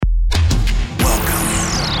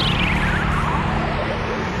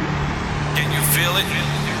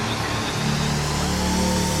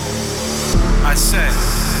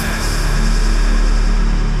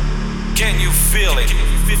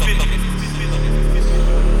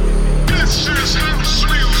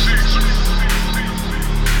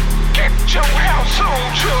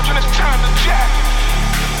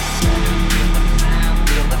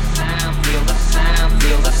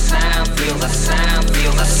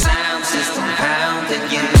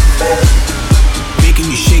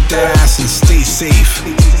safe.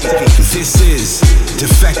 This is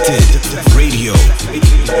Defected Radio.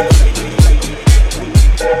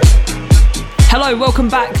 Hello, welcome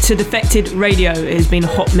back to Defected Radio. It has been a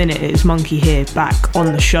hot minute. It is Monkey here, back on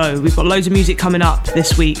the show. We've got loads of music coming up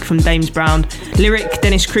this week from Dames Brown, Lyric,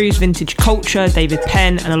 Dennis Cruz, Vintage Culture, David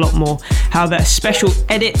Penn, and a lot more. However, a special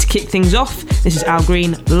edit to kick things off. This is Al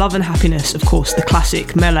Green, Love and Happiness, of course, the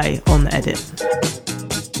classic Melee on the edit.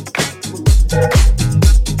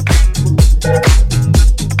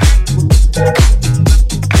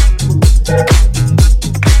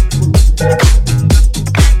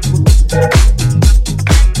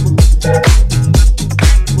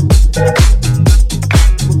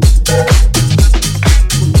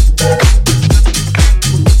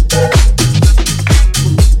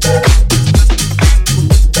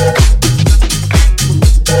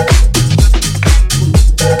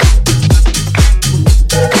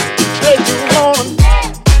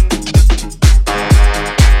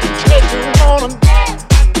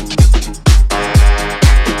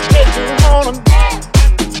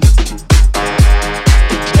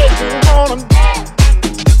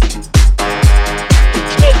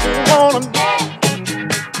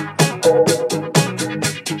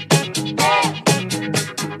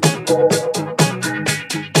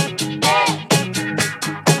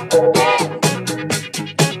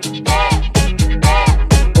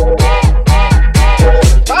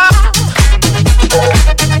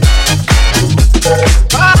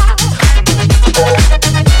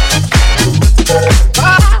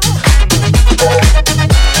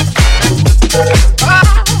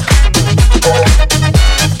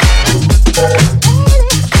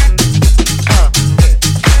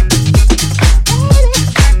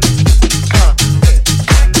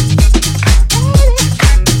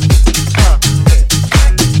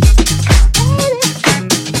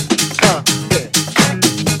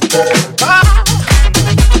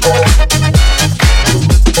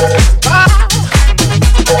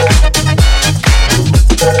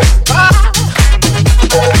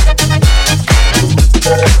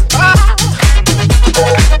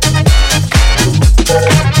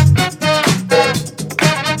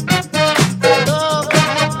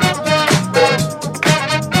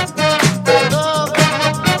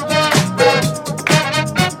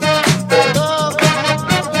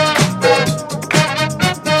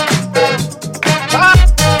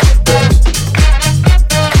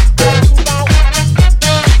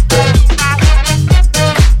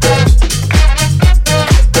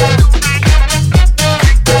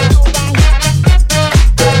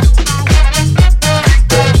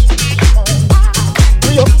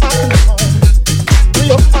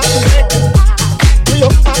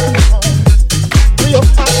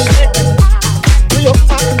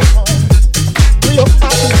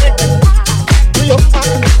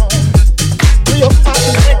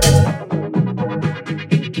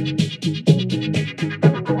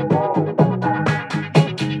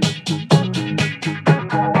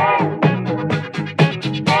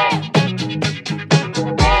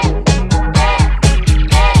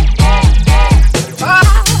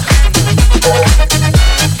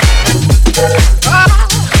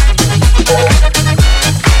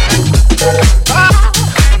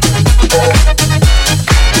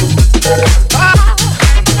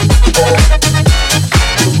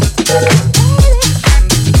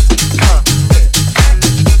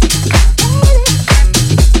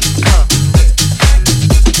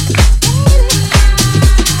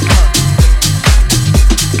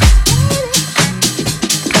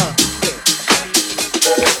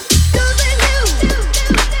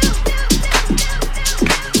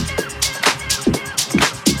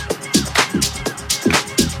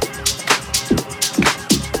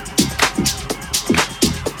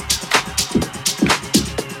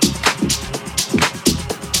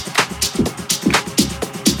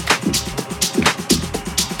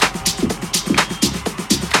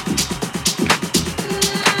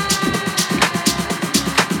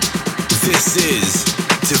 This is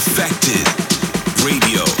Defected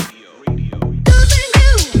Radio.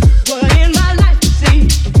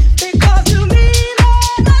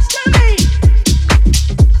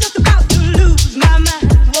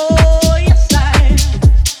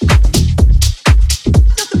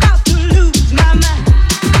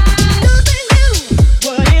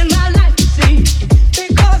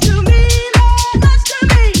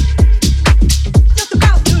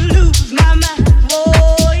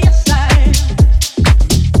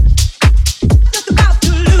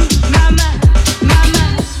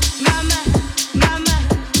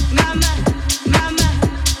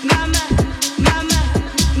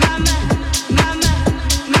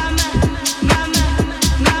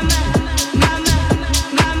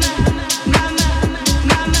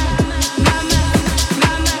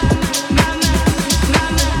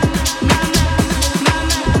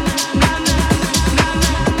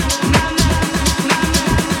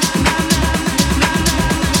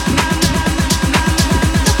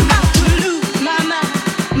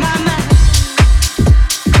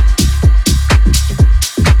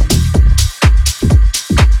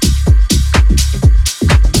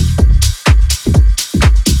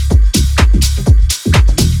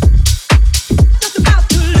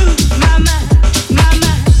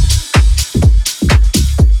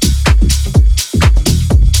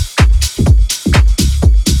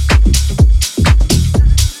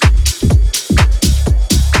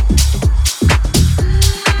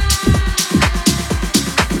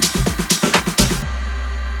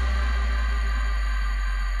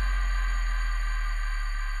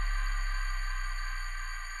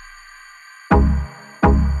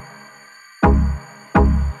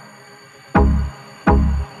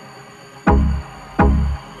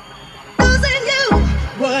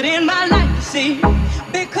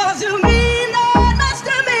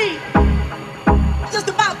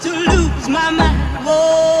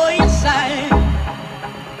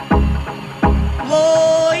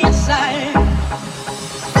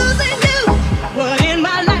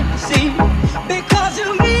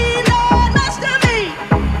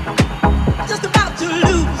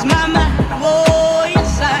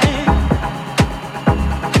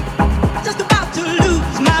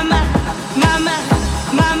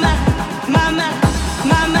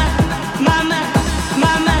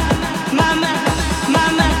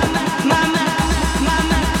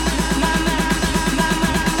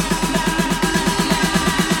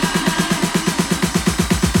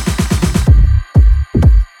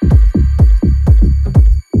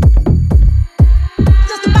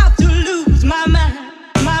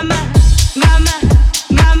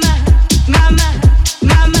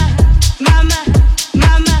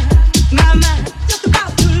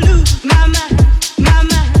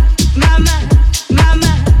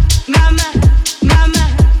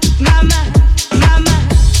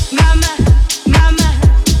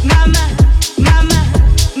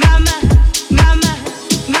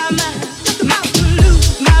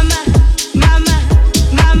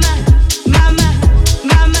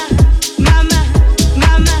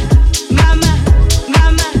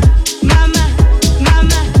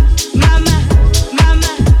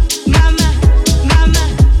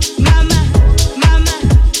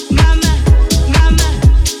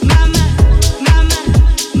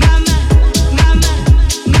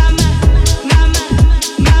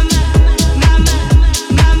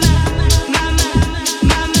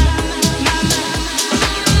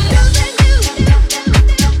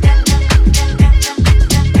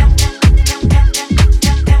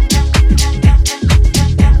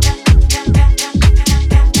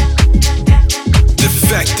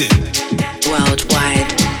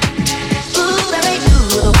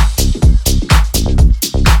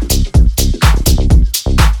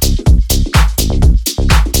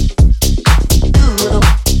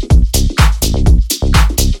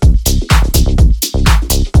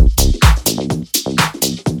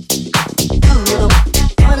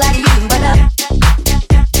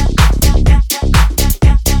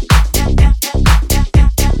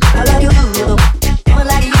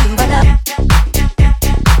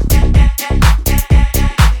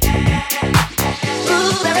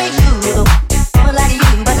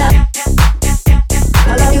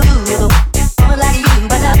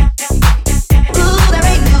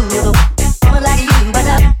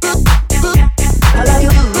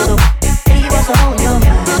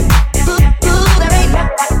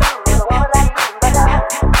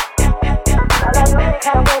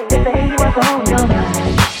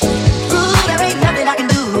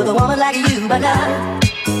 but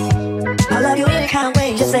I love you any kind of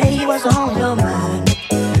way. Just say what's on your mind.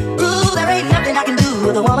 Ooh, there ain't nothing I can do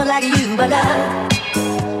with a woman like you, but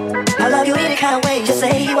I love you any kind of way. Just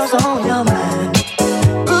say what's on your mind.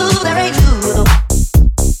 Ooh, there ain't you with a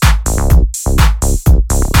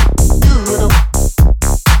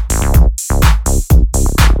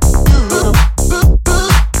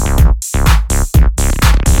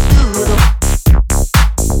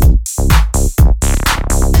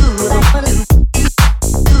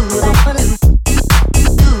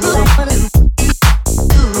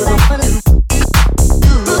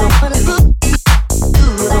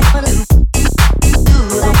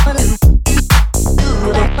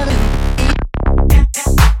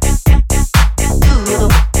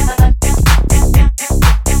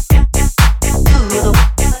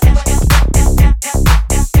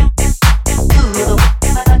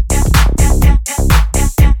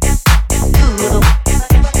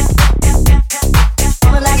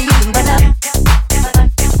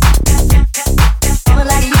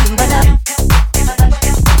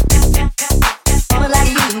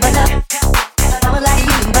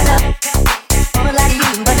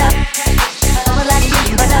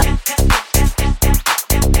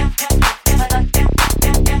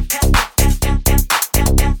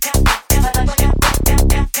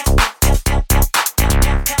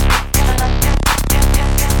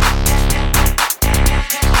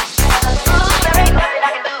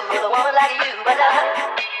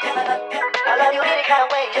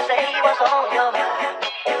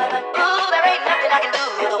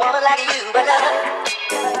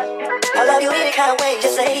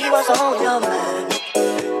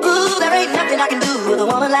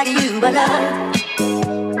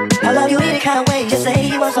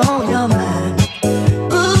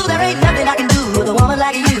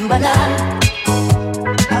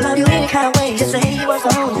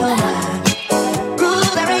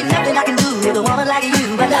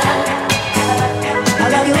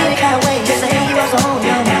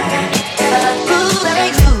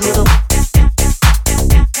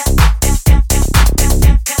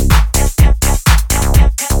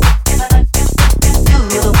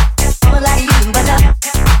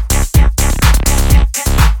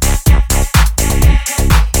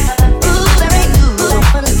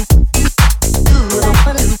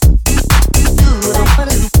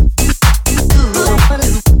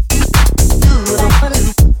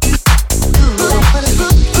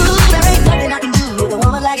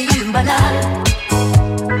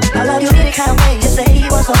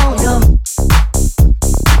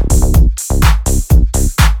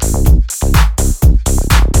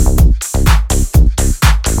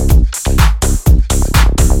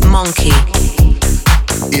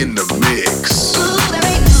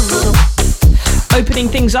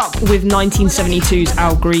Up with 1972's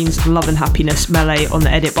Al Green's Love and Happiness Melee on the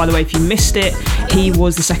edit. By the way, if you missed it, he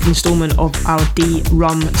was the second instalment of our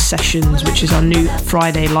D-Rum Sessions, which is our new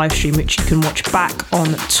Friday live stream, which you can watch back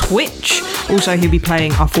on Twitch. Also, he'll be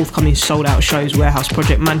playing our forthcoming sold-out shows, Warehouse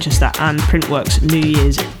Project Manchester and Printworks New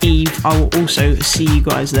Year's Eve. I will also see you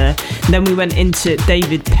guys there. And then we went into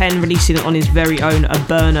David Penn releasing it on his very own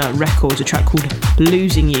Aberna Records, a track called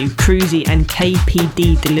Losing You, Cruzy and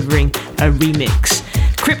KPD delivering a remix.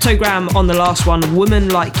 Cryptogram on the last one, Woman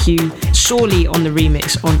Like You, Sorely on the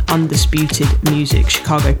remix on Undisputed Music,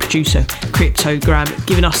 Chicago producer Cryptogram,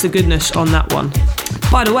 giving us the goodness on that one.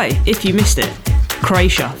 By the way, if you missed it,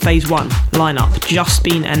 Croatia Phase 1 lineup just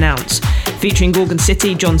been announced, featuring Gorgon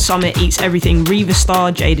City, John Summit, Eats Everything, Reva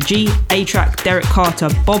Star, Jada G, A-Track, Derek Carter,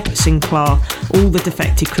 Bob Sinclair, all the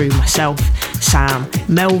Defected crew, myself, Sam,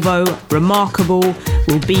 Melvo, Remarkable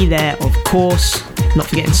will be there, of course, not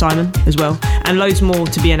forgetting Simon as well, and loads more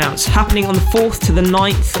to be announced. Happening on the 4th to the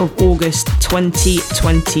 9th of August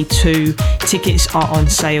 2022. Tickets are on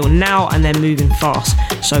sale now and they're moving fast,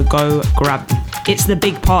 so go grab them. It's the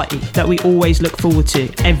big party that we always look forward to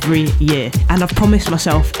every year, and I've promised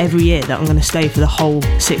myself every year that I'm going to stay for the whole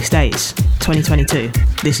 6 days. 2022,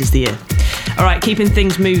 this is the year. Alright, keeping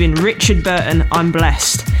things moving, Richard Burton, I'm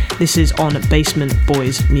Blessed. This is on Basement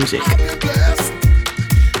Boys Music.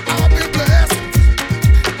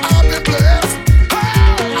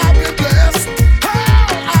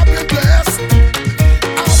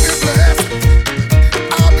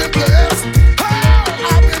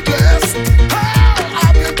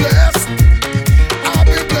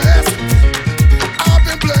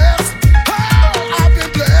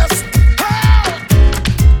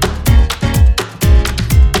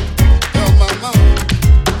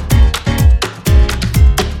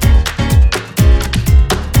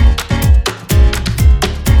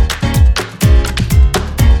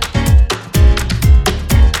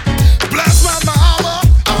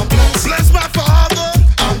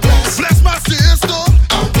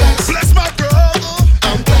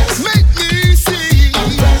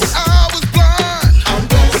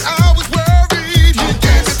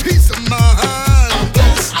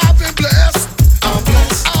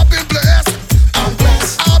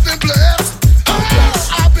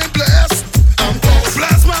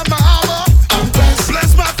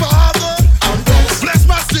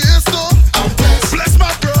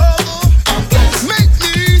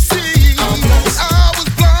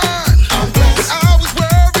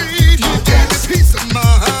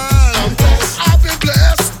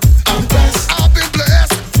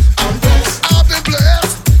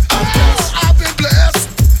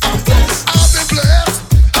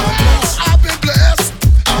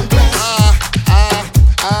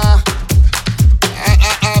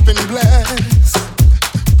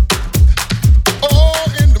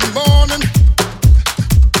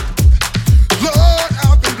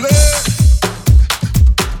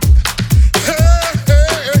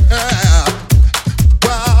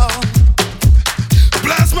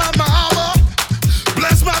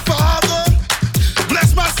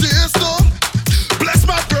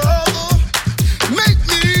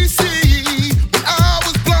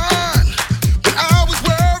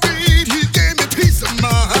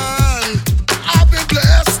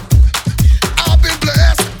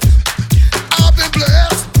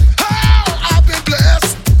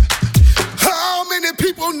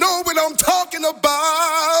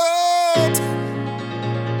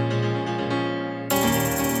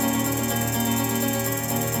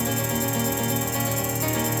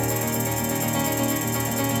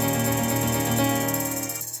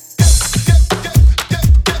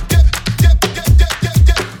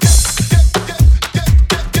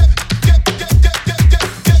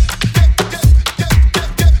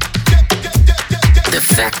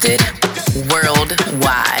 Defected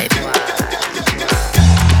worldwide.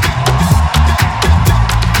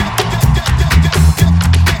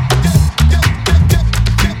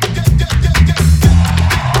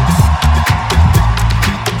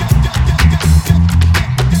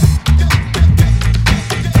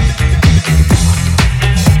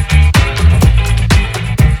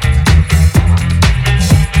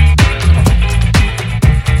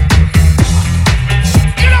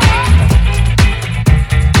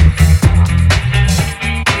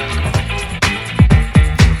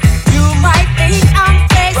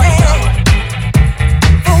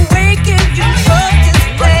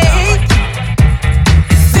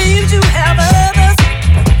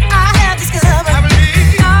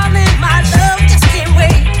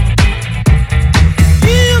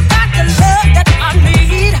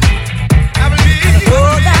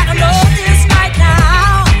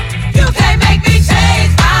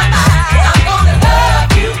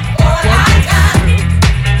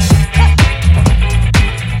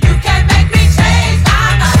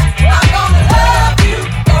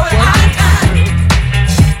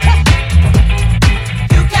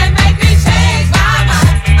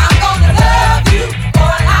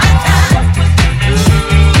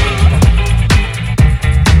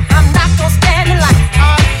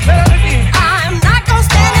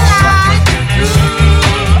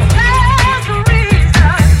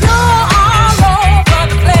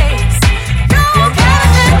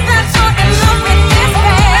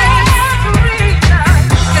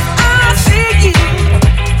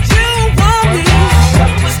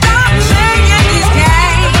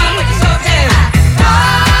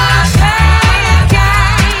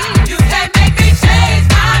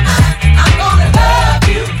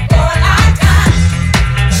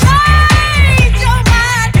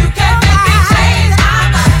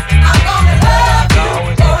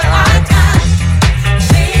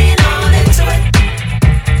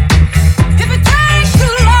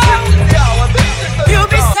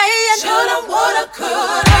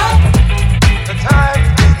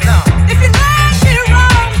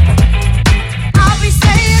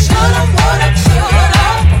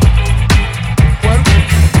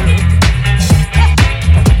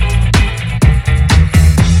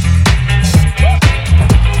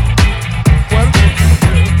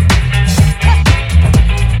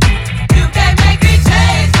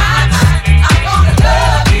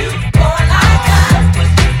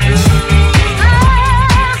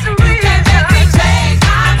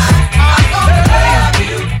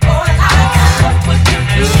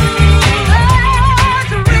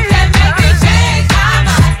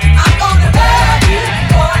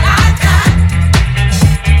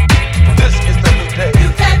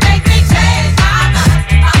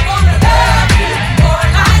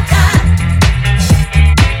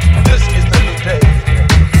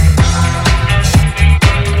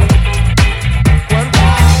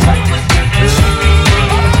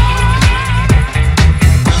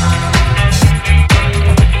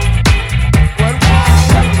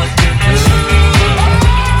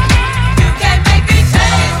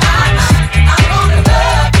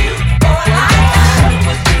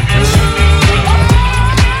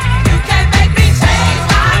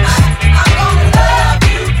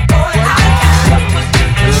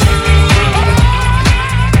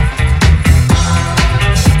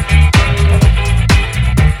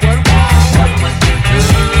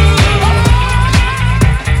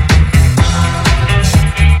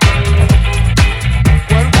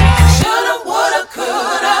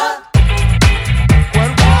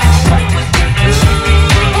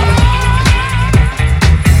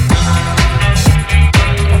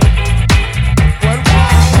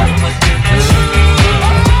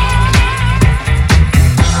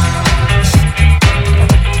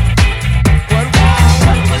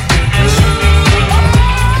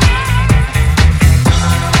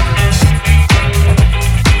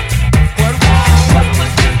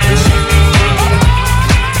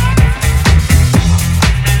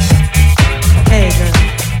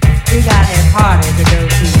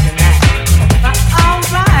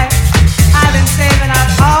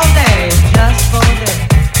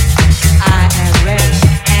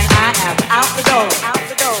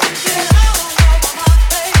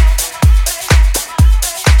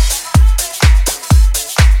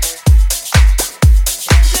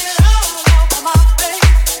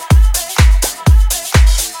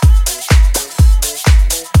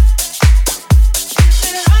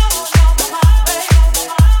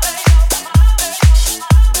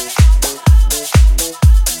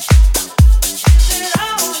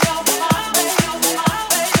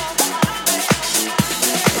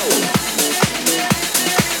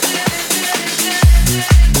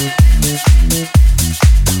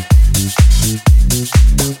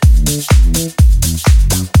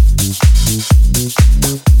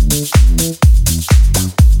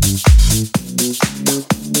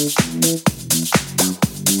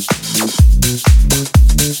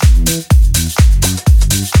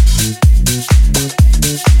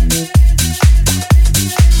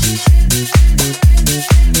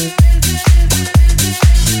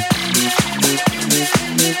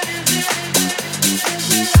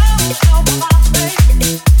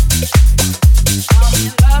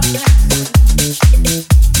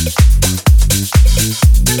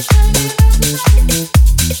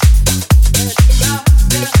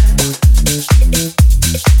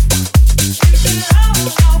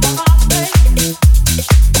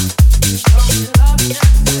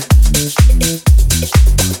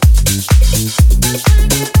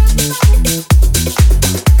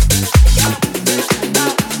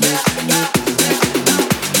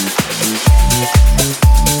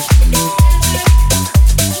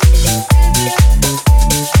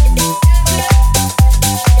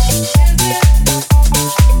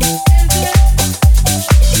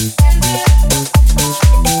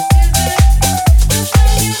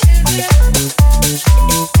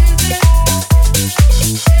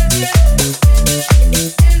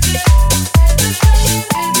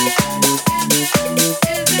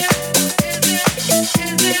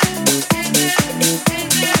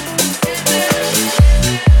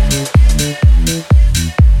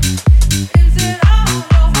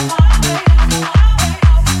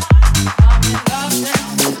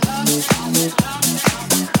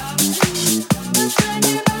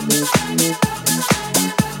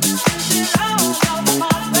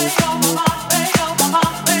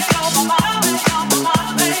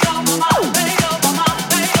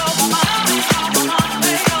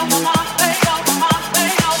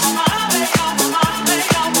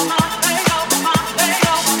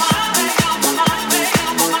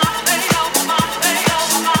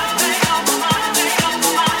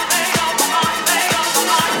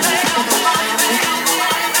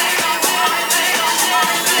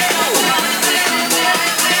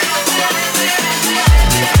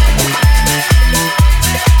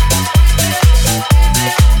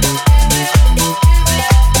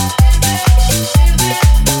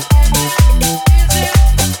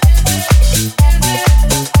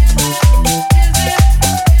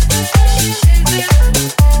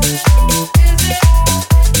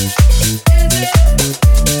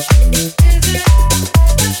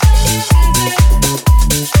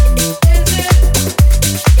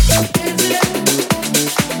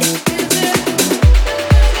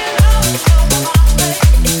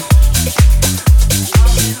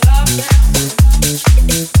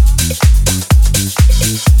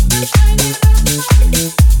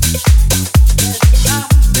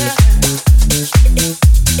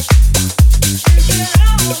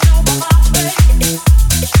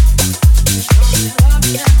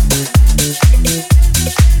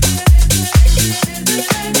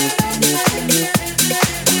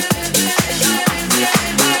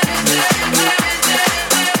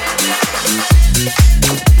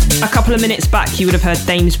 couple of minutes back, you would have heard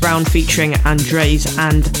Dames Brown featuring Andres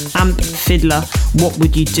and Amp Fiddler, What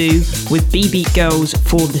Would You Do, with BB Girls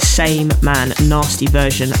For The Same Man, nasty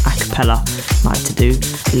version a cappella. I like to do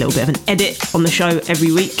a little bit of an edit on the show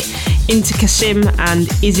every week. Into Kasim and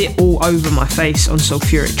Is It All Over My Face on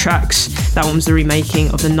Sulphuric Tracks. That one was the remaking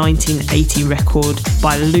of the 1980 record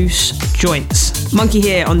by Loose Joints. Monkey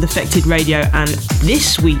here on Defected Radio, and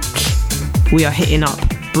this week we are hitting up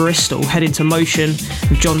Bristol, heading to Motion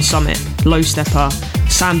with John Summit, Low Stepper,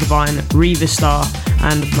 Sam Divine, Reva Star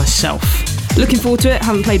and myself. Looking forward to it.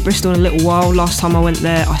 Haven't played Bristol in a little while. Last time I went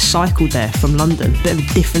there, I cycled there from London. Bit of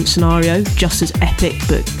a different scenario, just as epic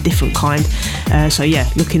but different kind. So yeah,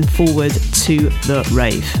 looking forward to the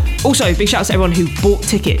rave. Also, big shout out to everyone who bought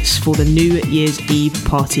tickets for the New Year's Eve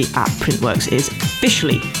party at Printworks. It is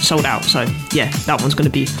officially sold out, so yeah, that one's going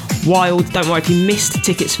to be wild. Don't worry if you missed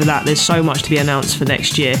tickets for that, there's so much to be announced for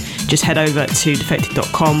next year. Just head over to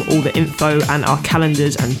defected.com. All the info and our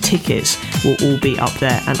calendars and tickets will all be up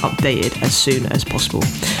there and updated as soon as possible.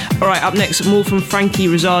 Alright, up next, more from Frankie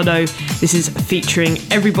Rosado. This is featuring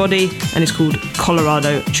Everybody and it's called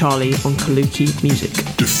Colorado Charlie on Kaluki Music.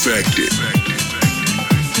 Defected.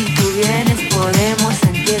 Si tú vienes podemos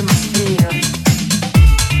sentir más frío.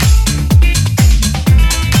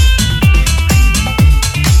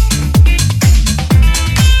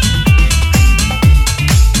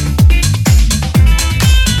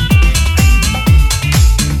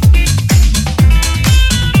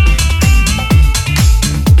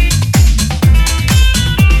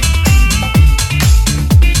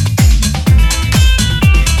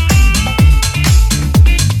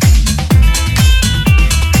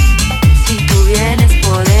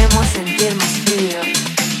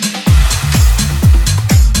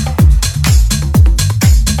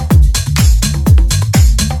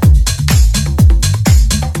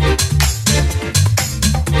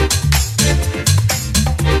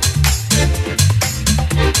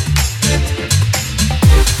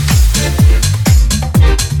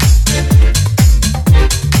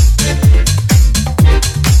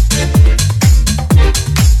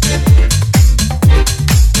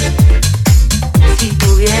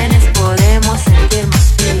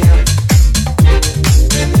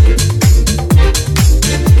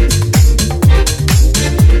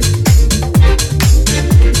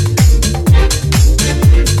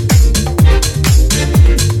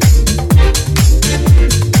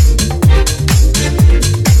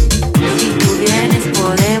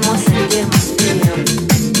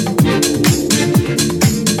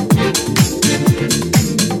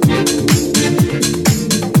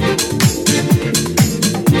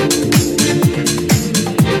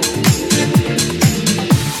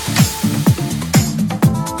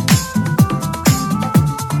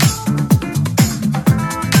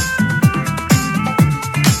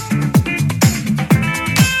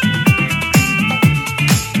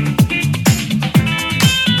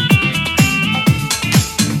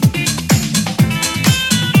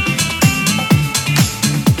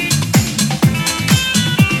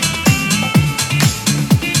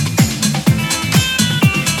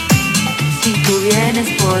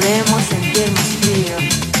 vienes podemos sentir más frío.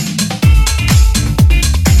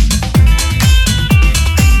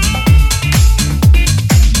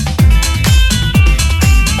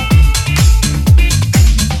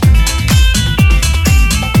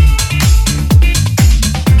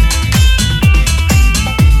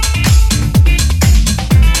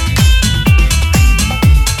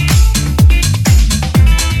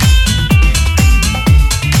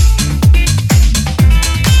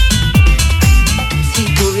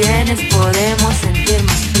 Podemos sentir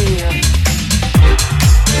más frío.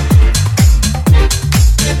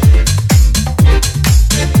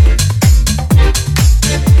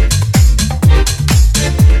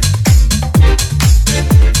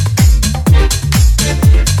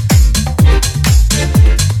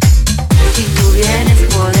 Si tú vienes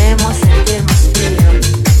podemos sentir más frío.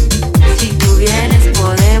 Si tú vienes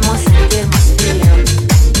podemos sentir más frío.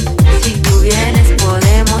 Si tú vienes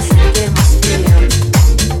podemos sentir más frío.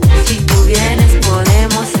 Si tú vienes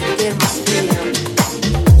podemos sentir más frío.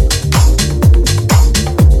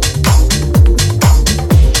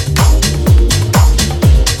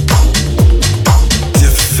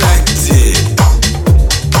 Defected.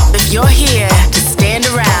 If you're here to stand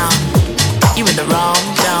around, you're in the wrong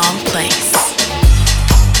darn place.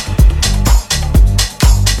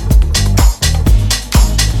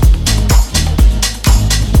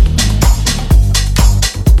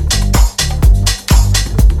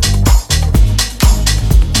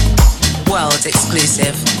 World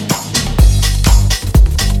exclusive.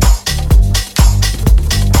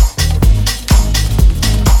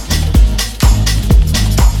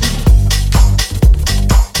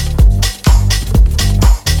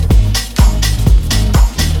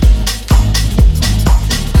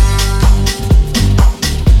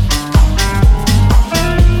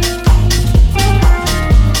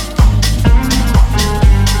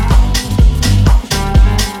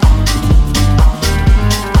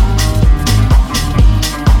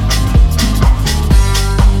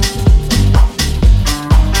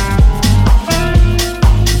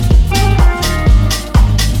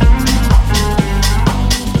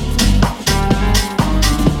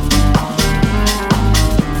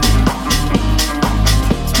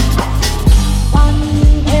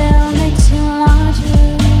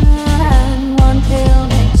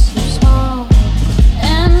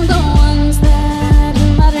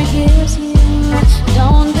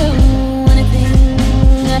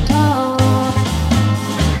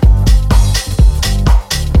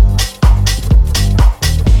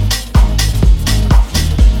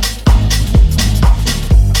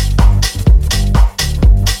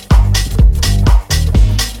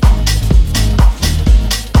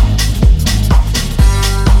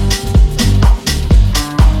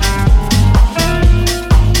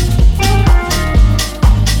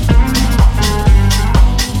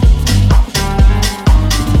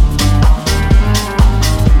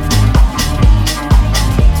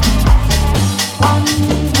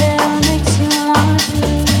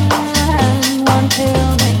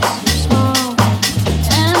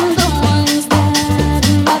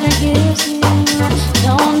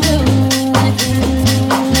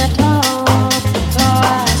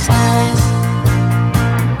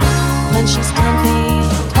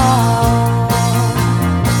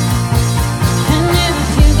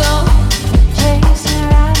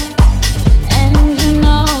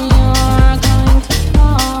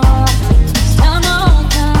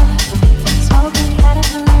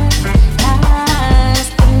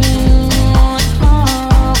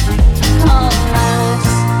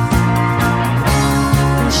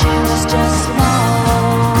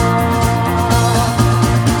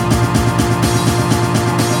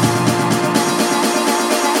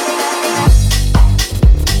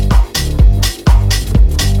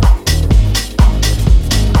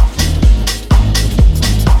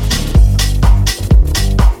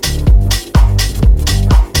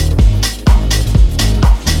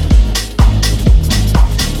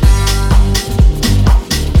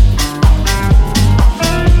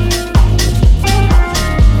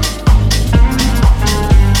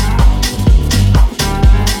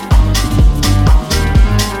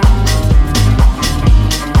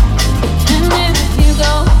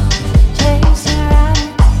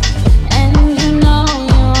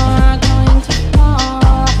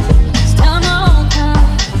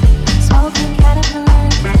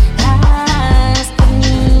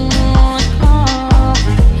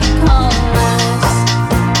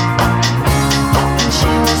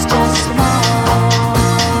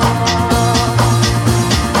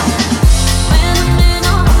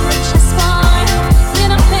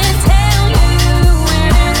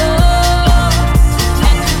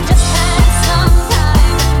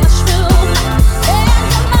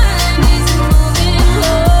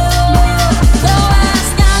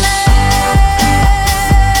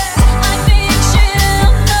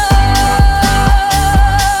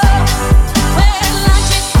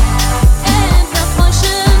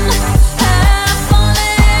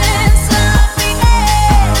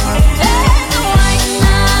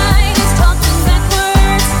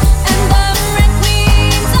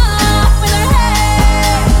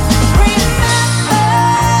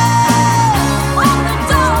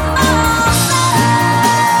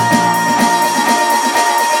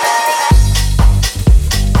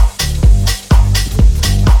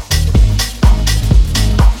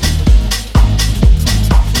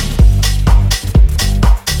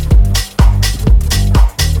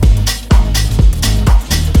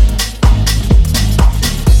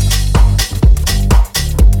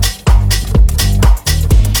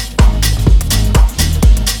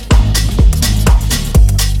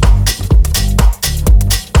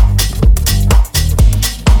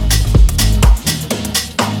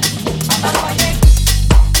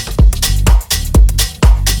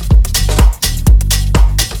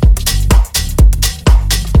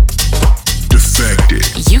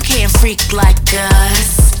 freak like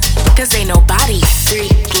us. Cause ain't nobody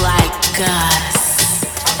freak like us.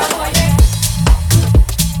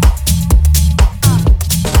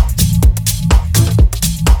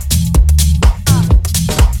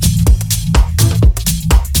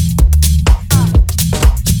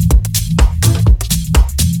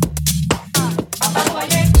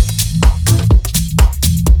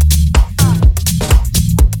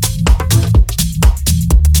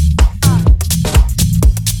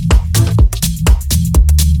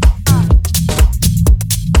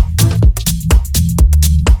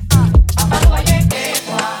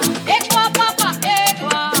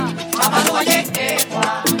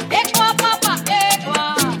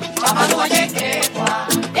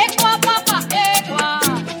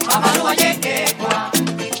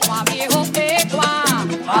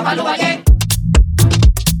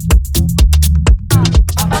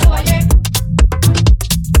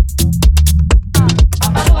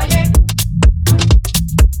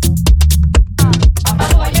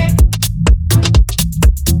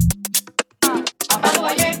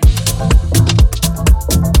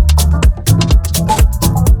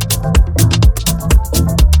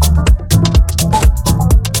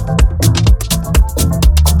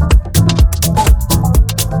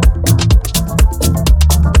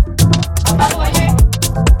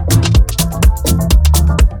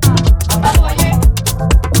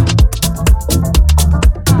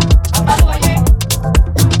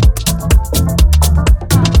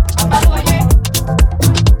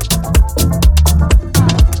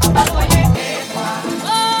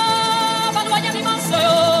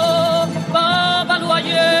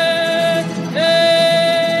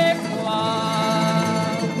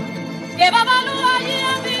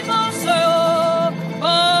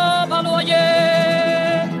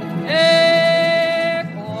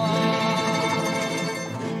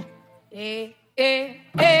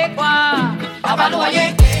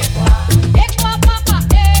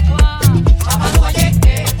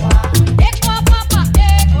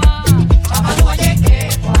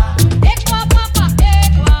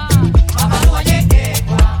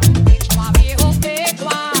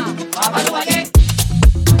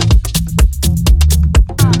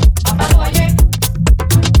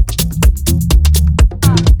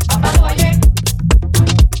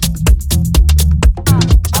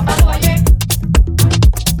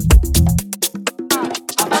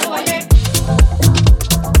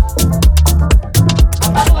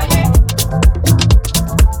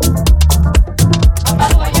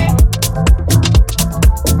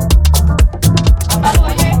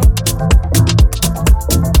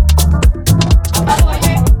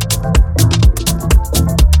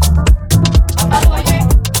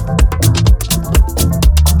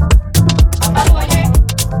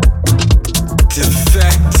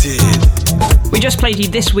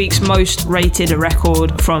 This week's most rated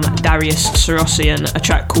record from Darius Syrossian, a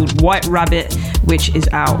track called White Rabbit, which is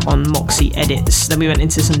out on Moxie Edits. Then we went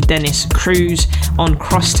into some Dennis Cruz on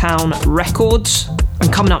Crosstown Records.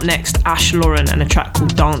 And coming up next, Ash Lauren and a track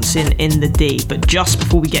called Dancing in the D. But just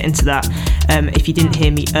before we get into that, if you didn't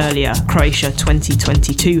hear me earlier, Croatia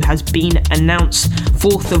 2022 has been announced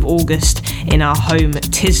 4th of August in our home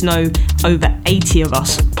Tisno. Over 80 of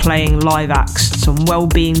us playing live acts, some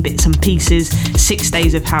well-being bits and pieces, 6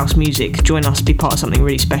 days of house music. Join us, be part of something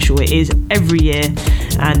really special. It is every year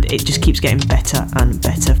and it just keeps getting better and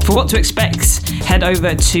better. For what to expect, head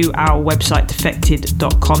over to our website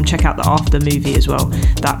defected.com, check out the after movie as well.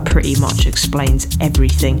 That pretty much explains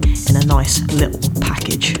everything in a nice little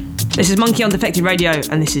package. This is Monkey on Defected Radio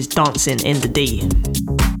and this is Dancing in the D.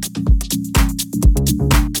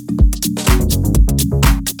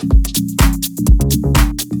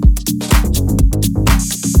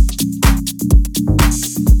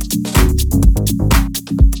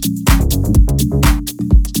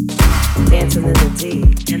 Dancing in the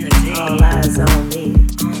D, all eyes on me.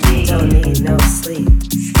 Don't need no sleep,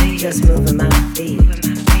 just moving my feet.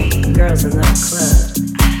 Girls in the club,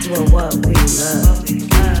 doing what we love.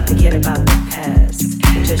 Forget about the past,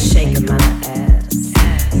 just shaking my ass.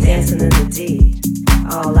 Dancing in the D,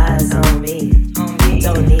 all eyes on me.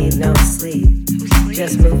 Don't need no sleep,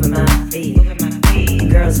 just moving my feet.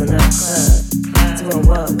 Girls in the club, doing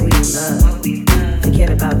what we love. Forget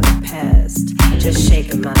about the past, just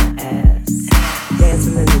shaking my ass.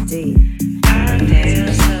 Dancing in the D. I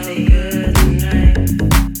feel so good tonight.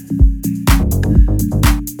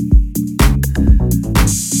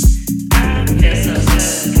 I feel so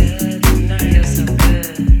good tonight. Feel so good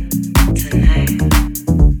tonight.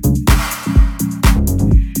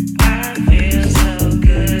 I feel so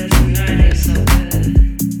good tonight. Feel so good.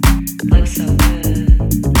 Look so good.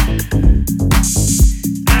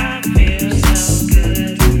 I feel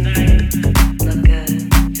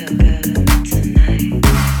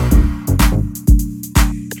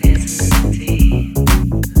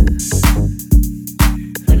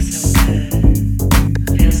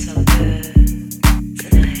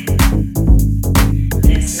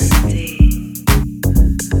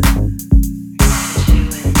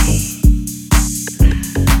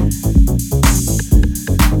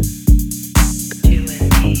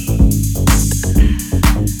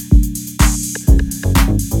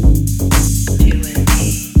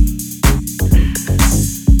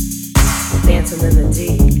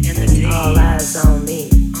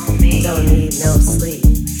need no sleep.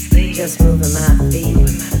 Just moving my feet.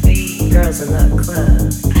 Girls in the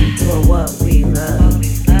club, doing what we love.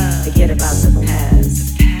 Forget about the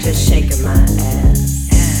past, just shaking my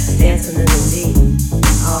ass. Dancing in the deep,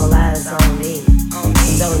 all eyes on me.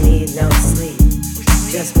 Don't need no sleep,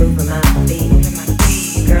 just moving my feet.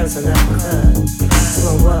 Girls in the club,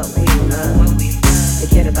 doing what we love.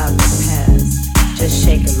 Forget about the past, just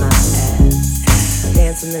shaking my ass.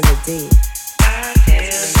 Dancing in the deep. I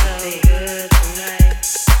feel so good tonight.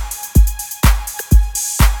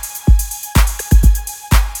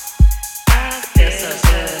 I feel so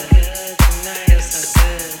good tonight. Feel so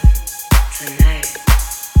good tonight.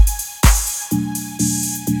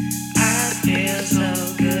 I feel so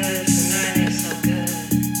good tonight. Feel so good.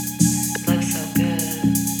 Look so good.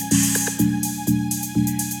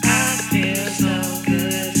 I feel so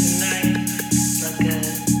good tonight. Look good.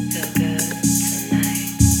 Feel good tonight.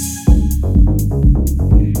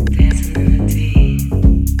 Dancing in the deep.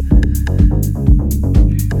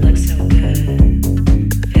 Look so good.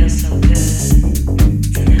 Feel so good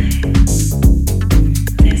tonight.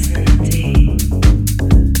 Dancing in the deep.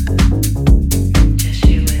 Just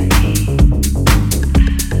you and me. In the deep. On me. Sleep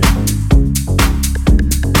with my feet.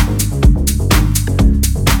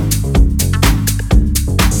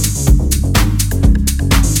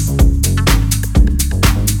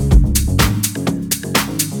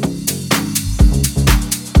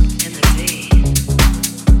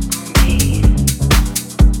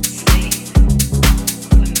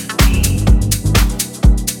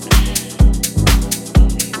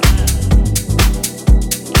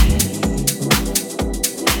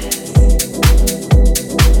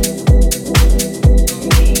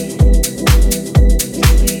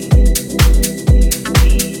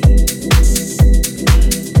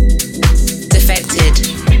 Defected.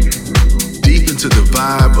 Deep into the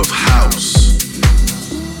vibe of house.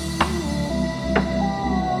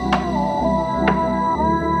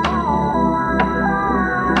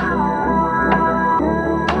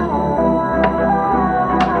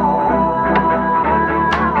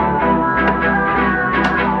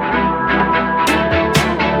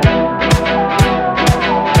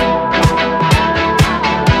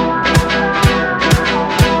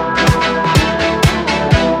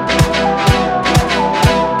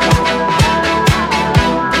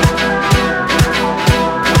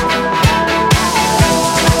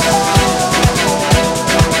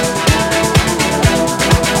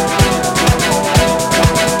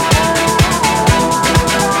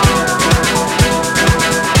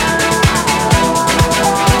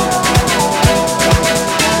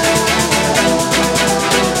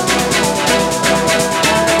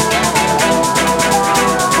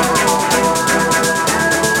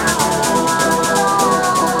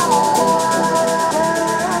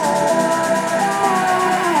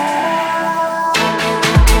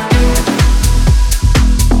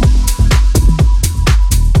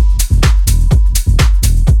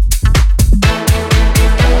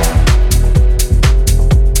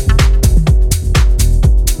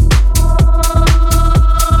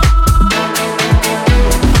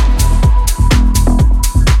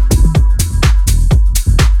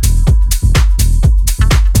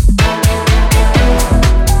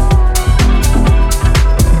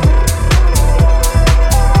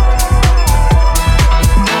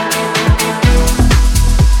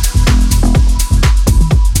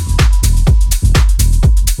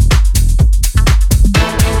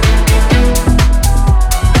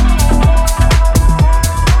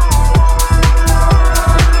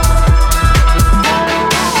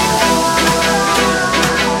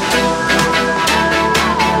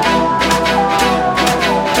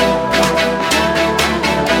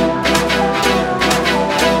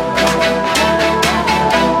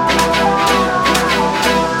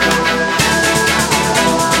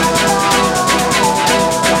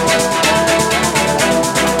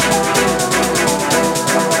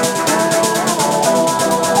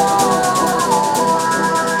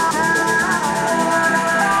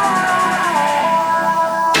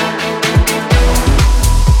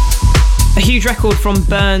 Huge record from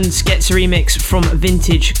Burns gets a remix from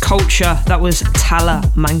Vintage Culture. That was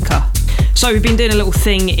Talamanca. So we've been doing a little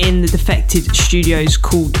thing in the Defected Studios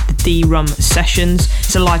called the D-Rum Sessions.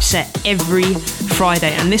 It's a live set every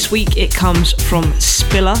Friday, and this week it comes from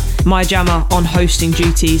Spiller, my jammer on hosting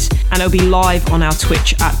duties, and it'll be live on our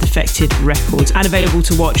Twitch at Defected Records and available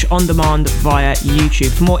to watch on demand via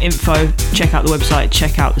YouTube. For more info, check out the website,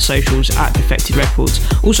 check out the socials at Defected Records.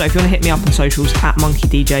 Also, if you want to hit me up on socials, at Monkey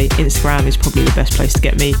DJ, Instagram is probably the best place to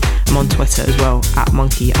get me. I'm on Twitter as well, at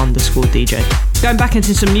Monkey_DJ. Going back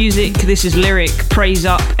into some music, this is Lyric, Praise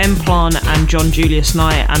Up, M-Plan and John Julius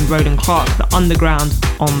Knight and Roland Clark, The Underground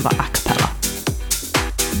on the acapella.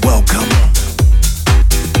 Welcome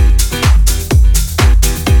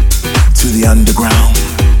to the underground.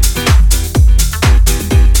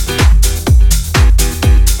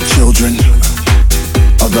 Children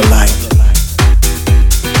of the light.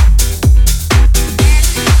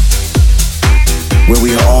 Where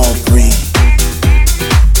we are all free.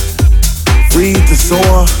 Free to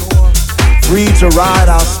soar, free to ride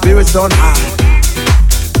our spirits on high.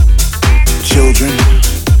 Children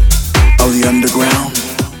of the underground,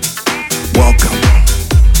 welcome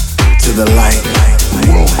to the light.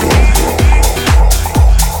 Welcome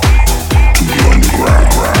to the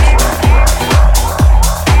underground.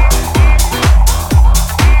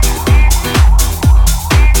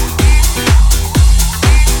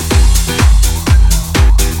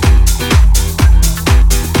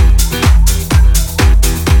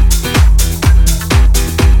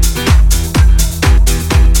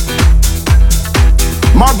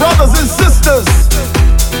 My brothers and sisters,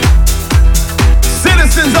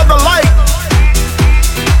 citizens of the light,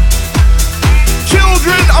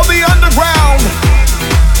 children of the underground,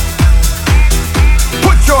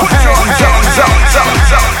 put your hands up.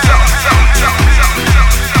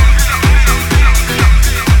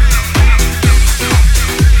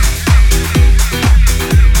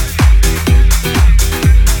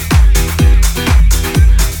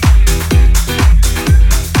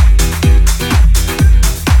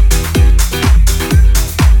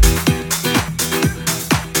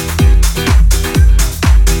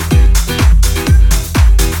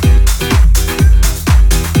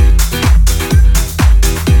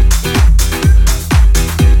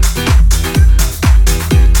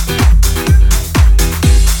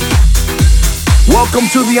 Welcome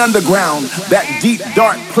to the underground, that deep,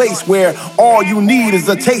 dark place where all you need is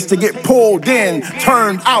a taste to get pulled in,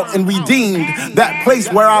 turned out, and redeemed. That place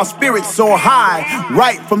where our spirits soar high,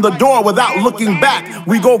 right from the door without looking back.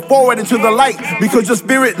 We go forward into the light because your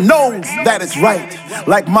spirit knows that it's right.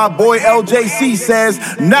 Like my boy LJC says,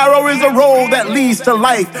 narrow is a road that leads to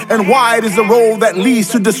life, and wide is a road that leads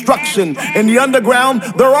to destruction. In the underground,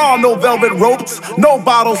 there are no velvet ropes, no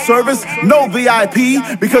bottle service, no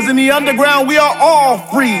VIP, because in the underground we are all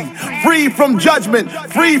free. Free from judgment,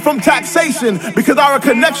 free from taxation, because our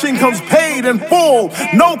connection comes paid in full.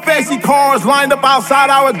 No fancy cars lined up outside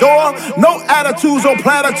our door, no attitudes or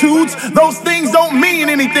platitudes. Those things don't mean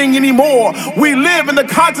anything anymore. We live in the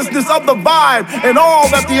consciousness of the vibe and all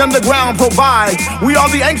that the underground provides. We are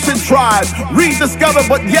the ancient tribe, rediscovered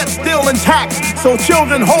but yet still intact. So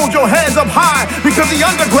children, hold your hands up high, because the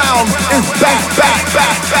underground is back.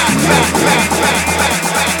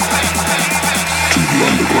 To the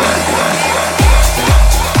underground.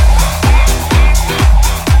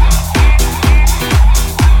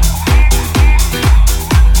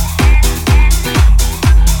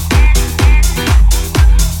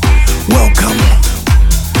 Welcome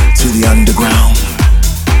to the underground,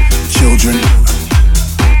 children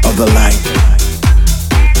of the light,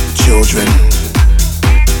 children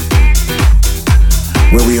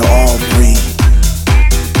where we are all free,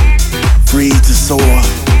 free to soar,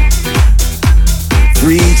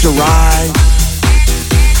 free to ride,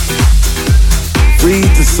 free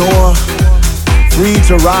to soar, free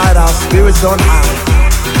to ride our spirits on high.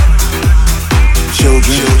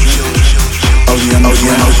 Children of the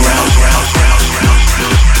underground.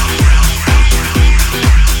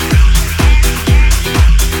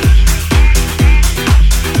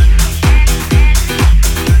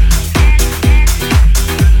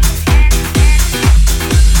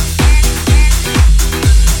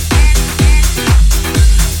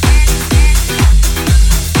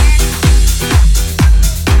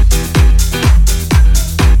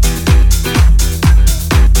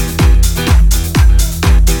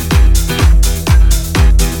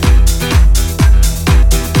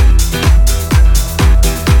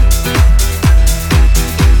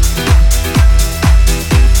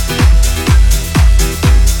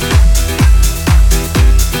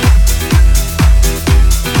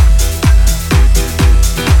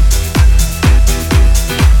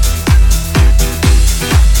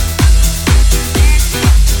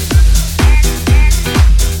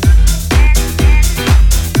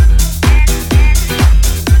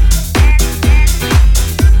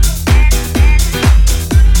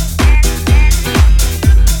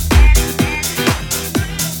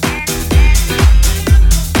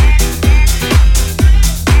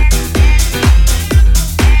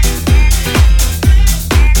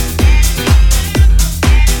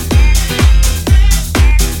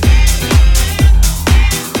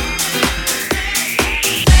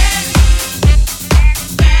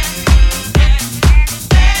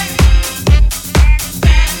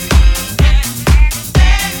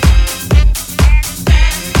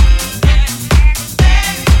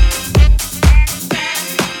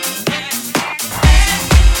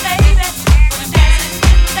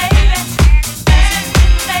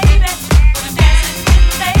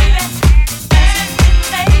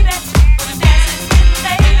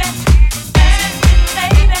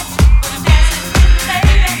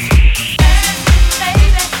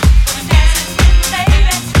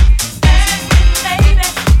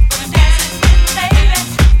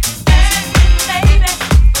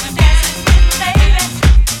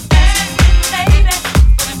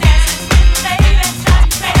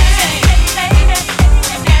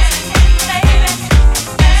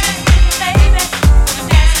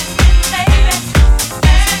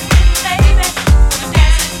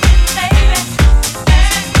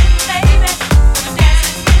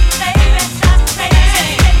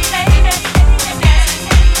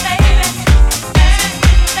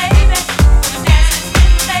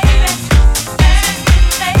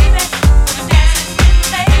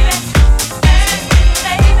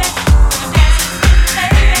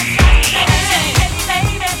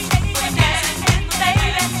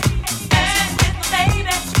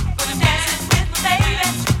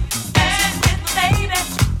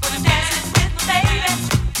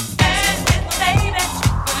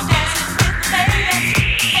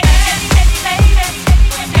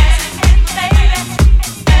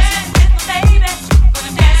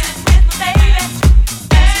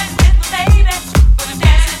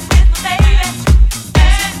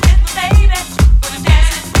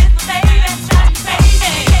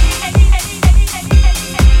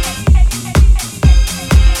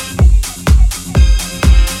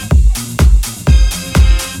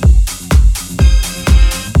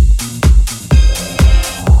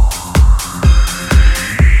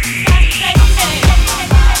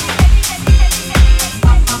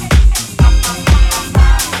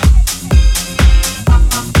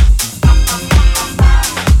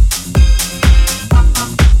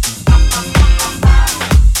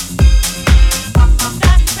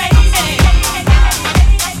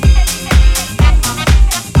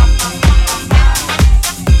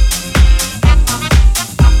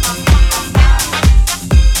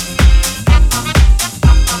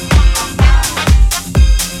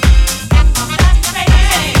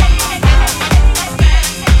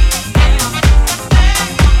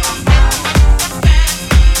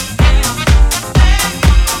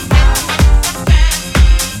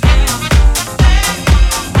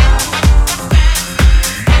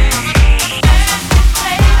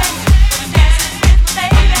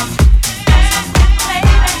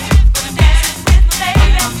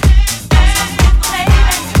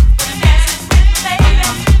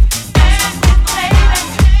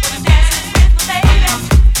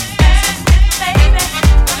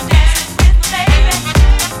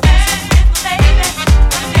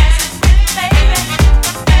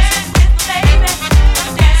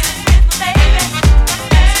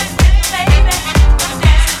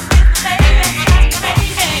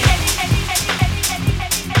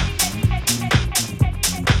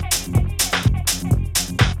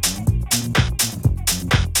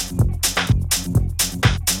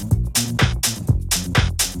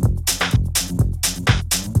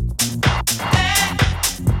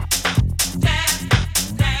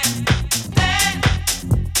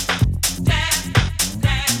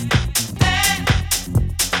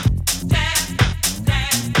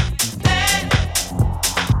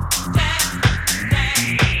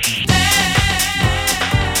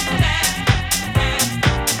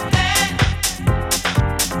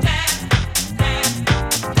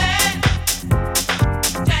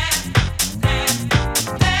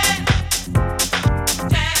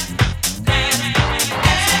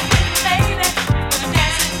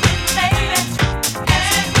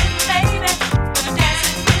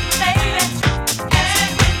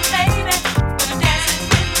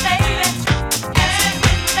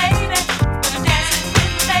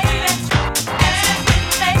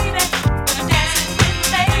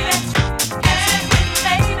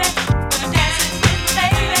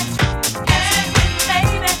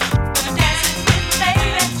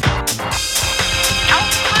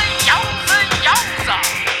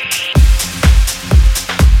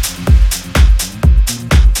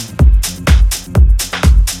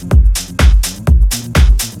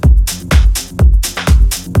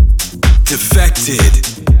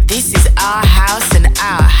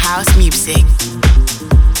 house music.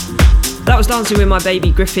 That was Dancing With My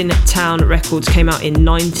Baby. Griffin Town Records came out in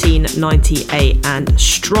 1998 and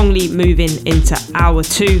strongly moving into hour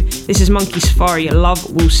 2. This is Monkey Safari,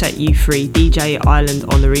 Love Will Set You Free, DJ Island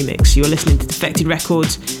on the remix. You're listening to Defected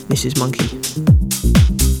Records. This is Monkey.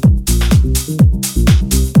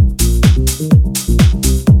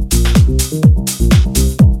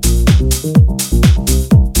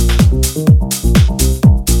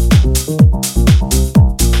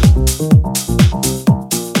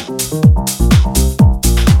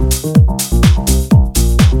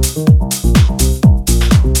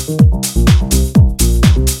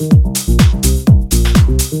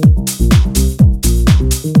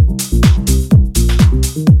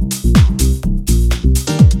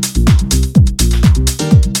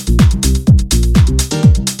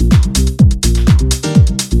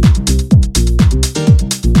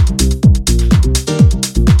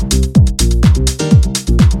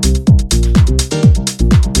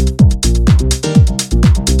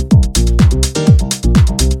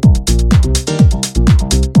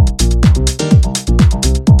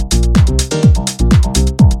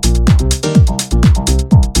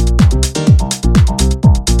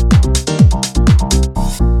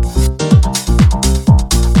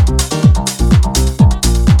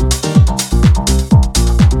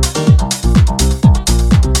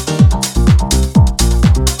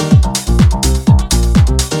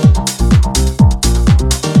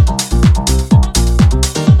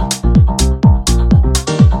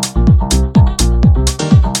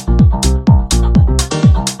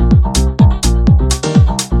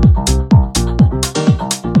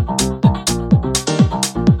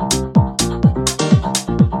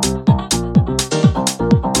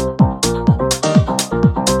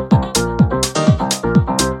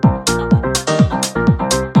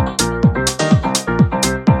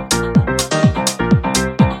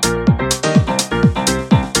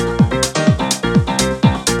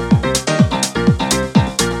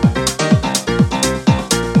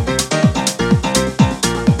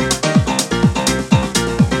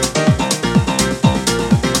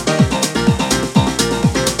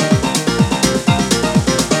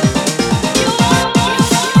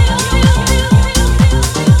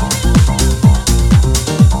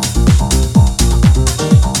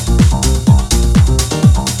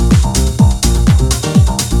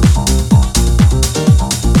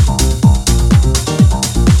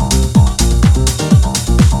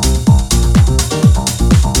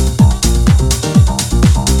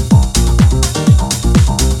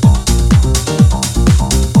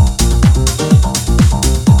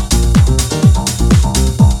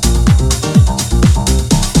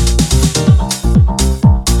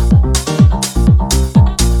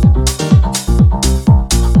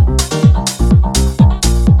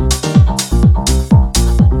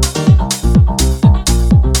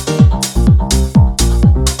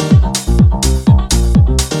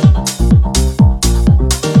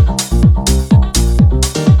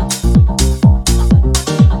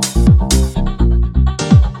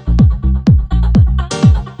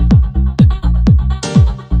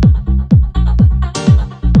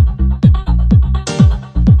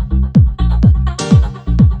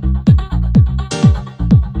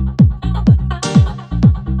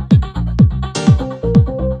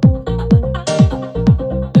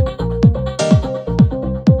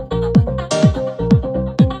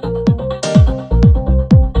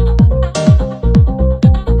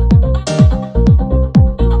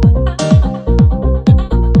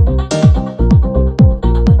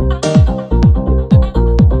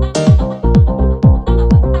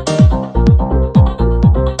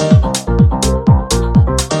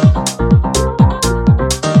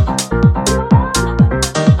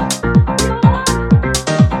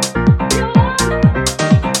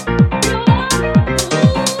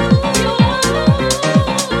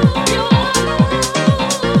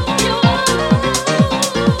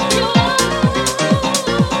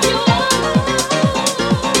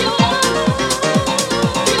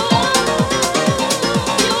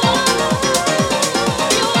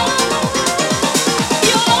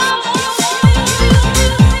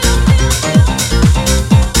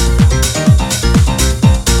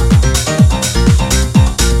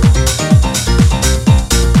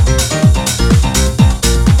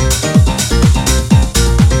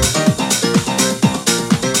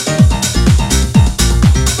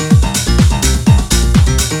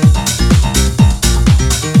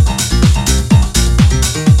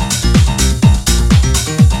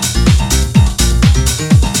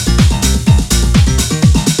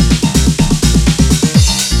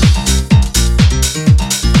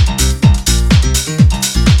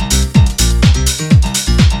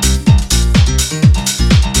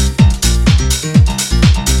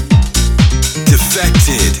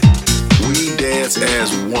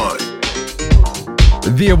 as one.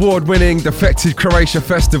 The award-winning Defected Croatia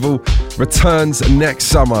Festival returns next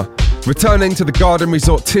summer. Returning to the Garden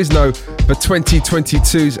Resort Tisno for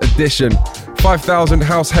 2022's edition. 5,000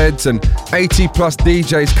 house heads and 80 plus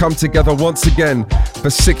DJs come together once again for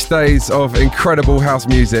 6 days of incredible house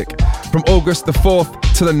music from August the 4th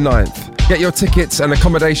to the 9th. Get your tickets and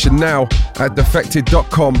accommodation now at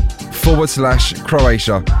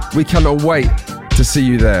defected.com/Croatia. We cannot wait to see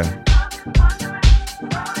you there.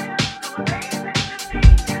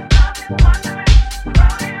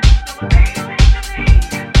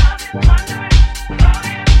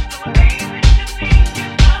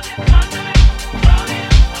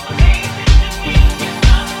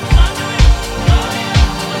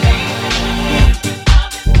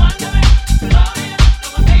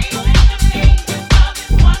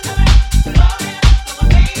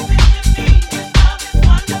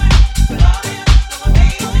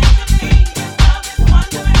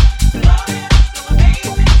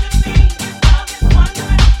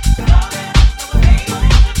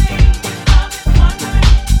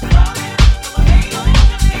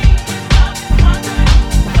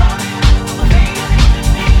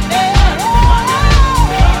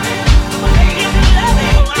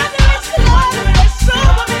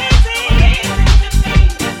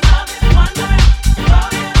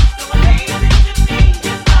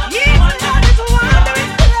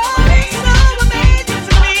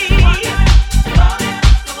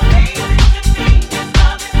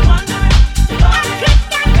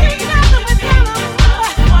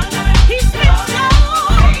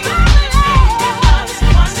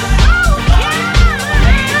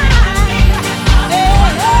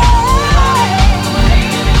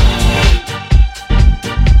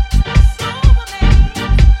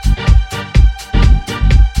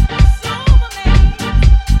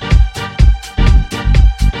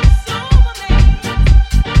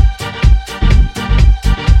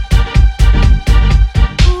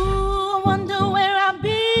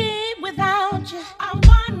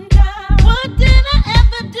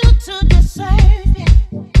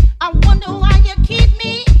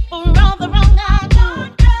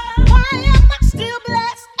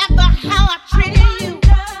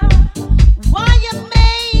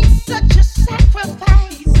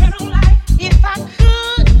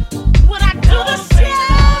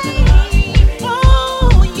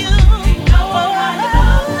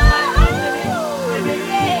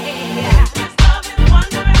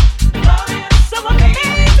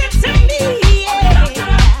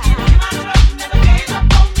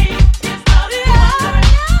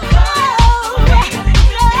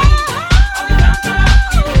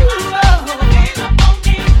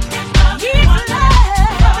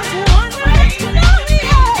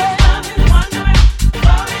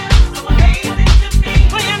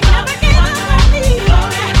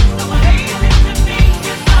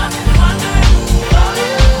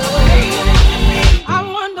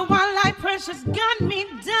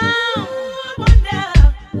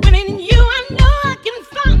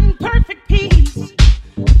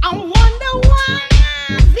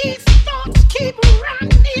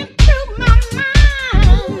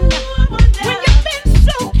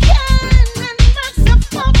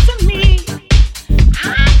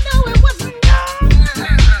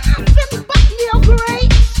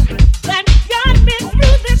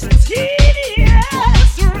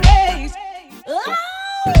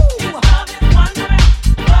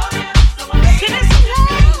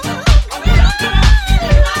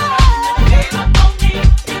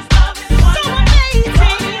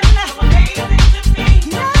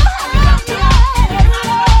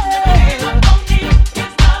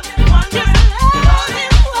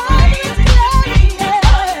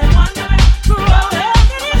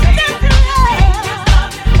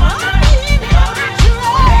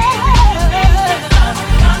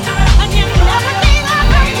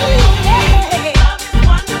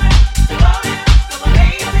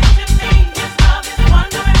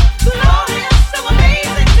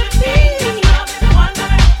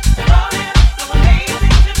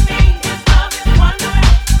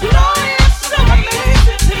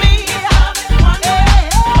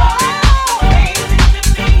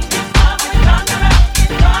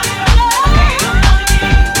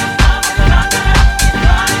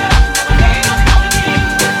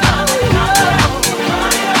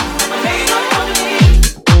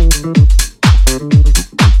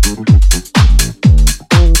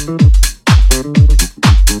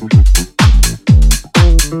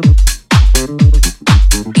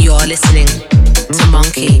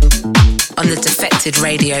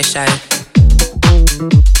 Radio show.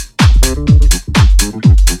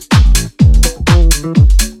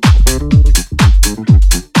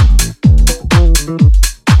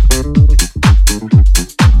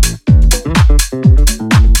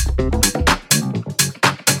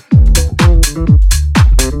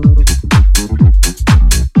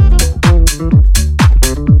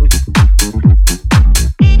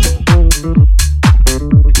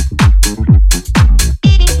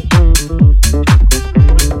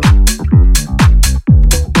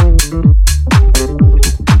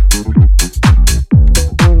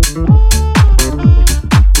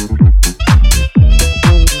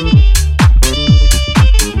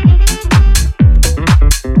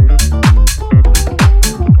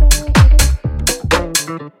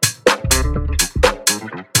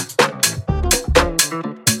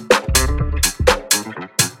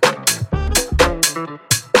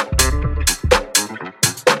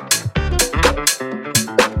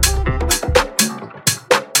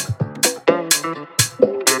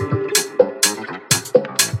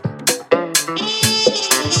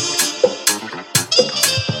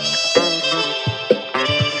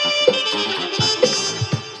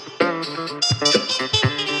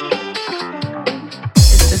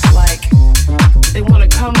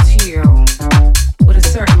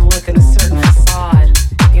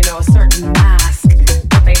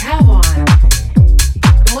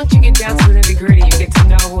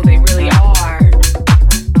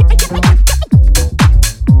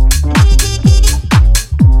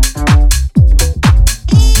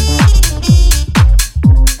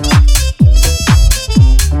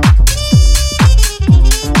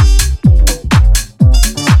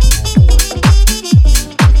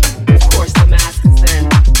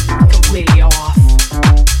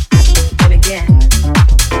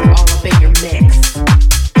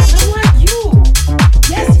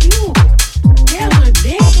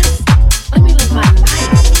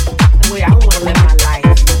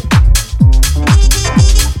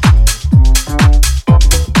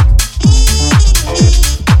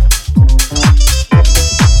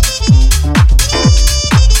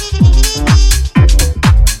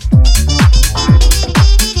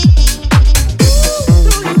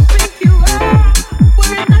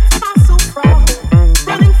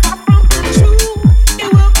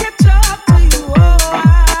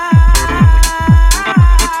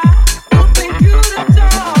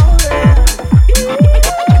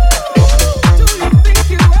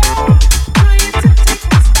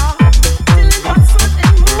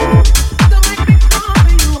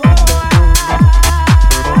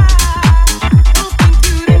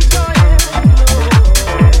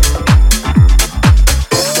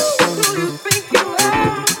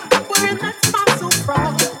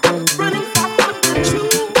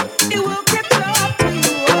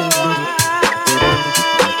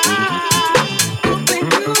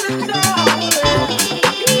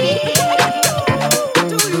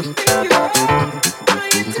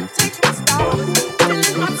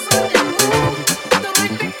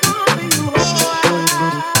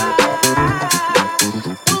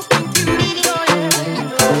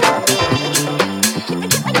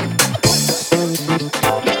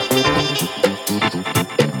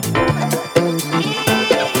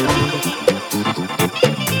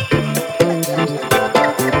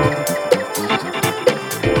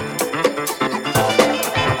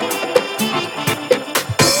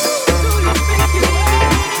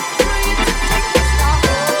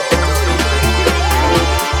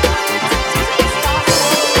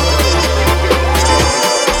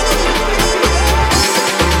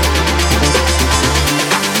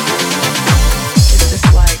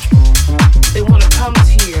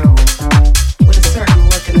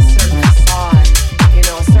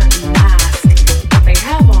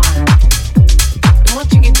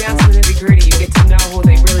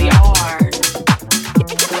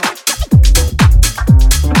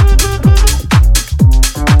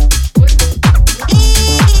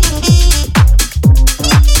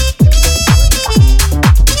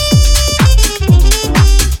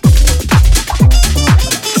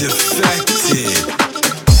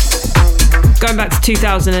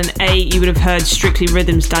 2008, you would have heard Strictly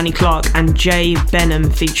Rhythm's Danny Clark and Jay Benham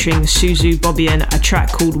featuring Suzu Bobbian, a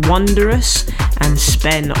track called Wondrous, and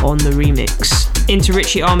Spen on the remix. Into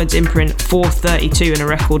Richie Ahmed's imprint 432 and a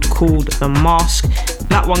record called The Mask.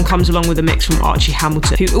 That one comes along with a mix from Archie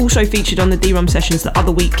Hamilton, who also featured on the D-Rum sessions the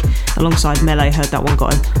other week alongside Melee. Heard that one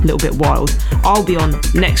got a little bit wild. I'll be on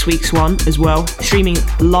next week's one as well, streaming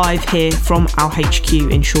live here from our HQ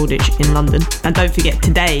in Shoreditch in London. And don't forget,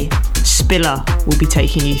 today Spiller will be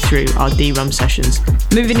taking you through our D-Rum sessions.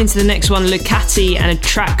 Moving into the next one, Lucati and a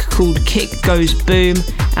track called Kick Goes Boom,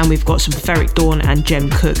 and we've got some Ferric Dawn and Jem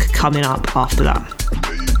Cook coming up after that.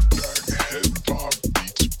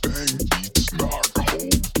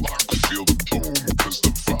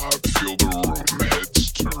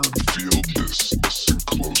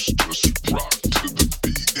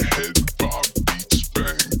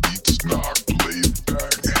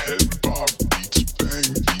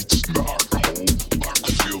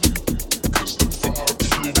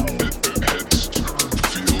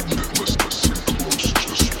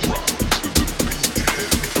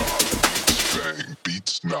 Beat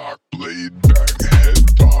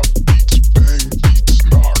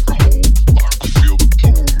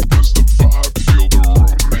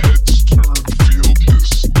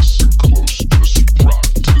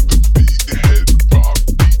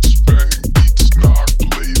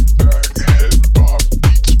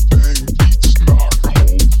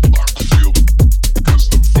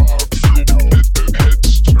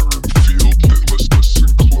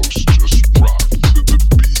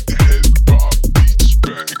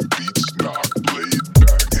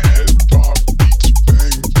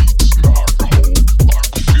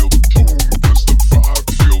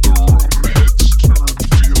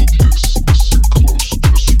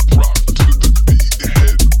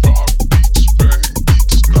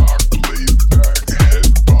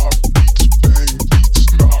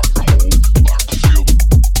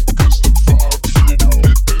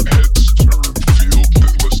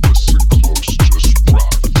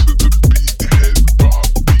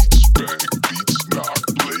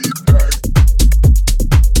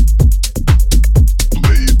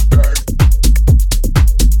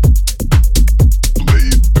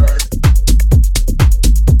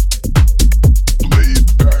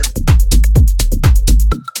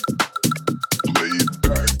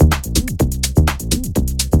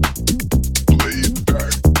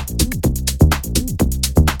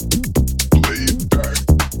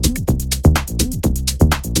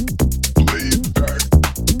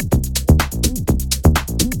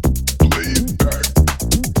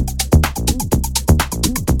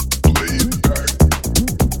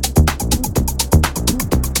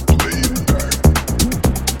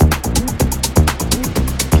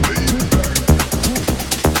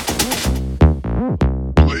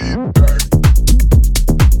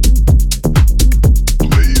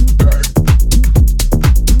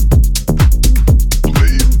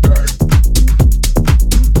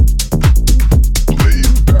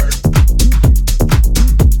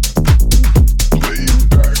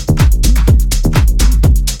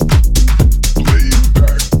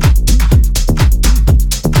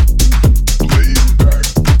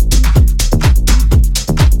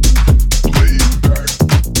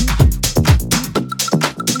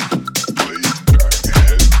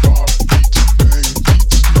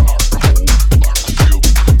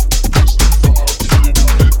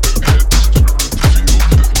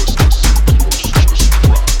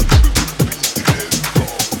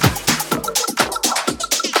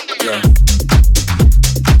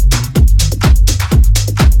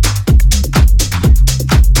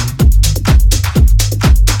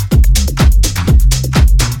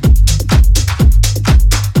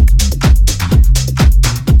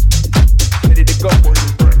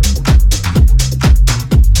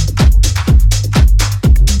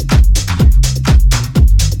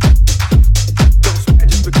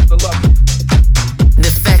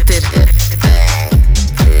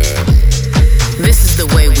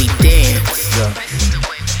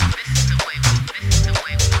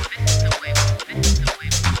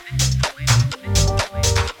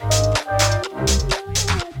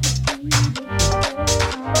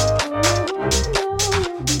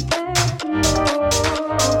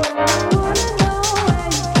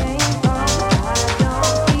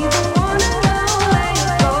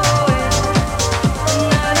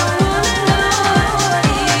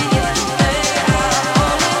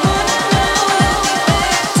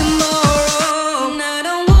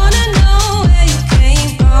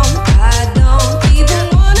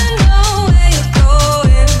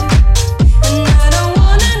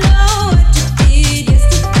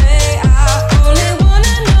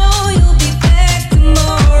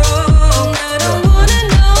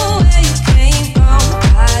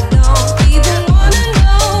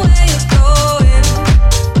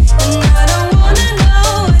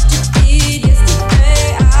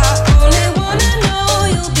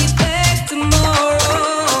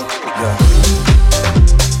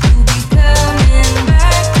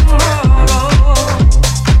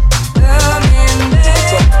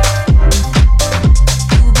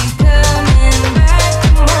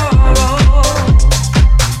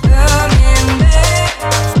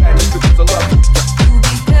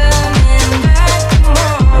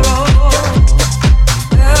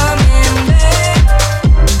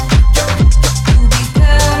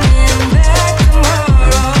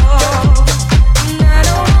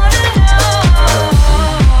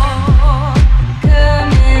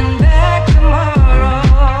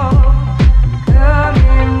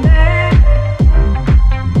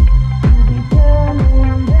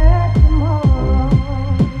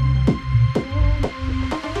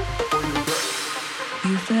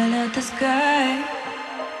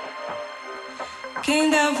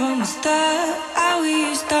Came down from the start, how we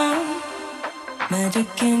used down. Magic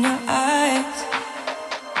in your eyes.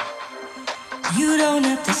 You don't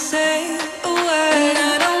have to say a word. And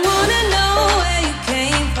I don't wanna know where you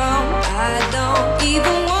came from. I don't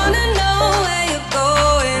even wanna know where you're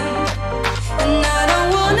going. And I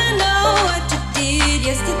don't wanna know what you did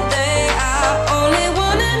yesterday. I only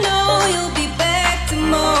wanna know you'll be back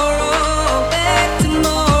tomorrow. Back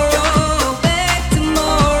tomorrow. Back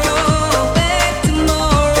tomorrow. Back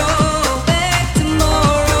tomorrow. Back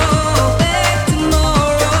tomorrow. Back tomorrow.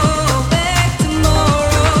 Back tomorrow.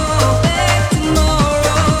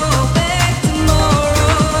 Back tomorrow.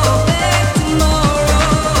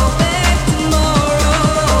 Back tomorrow.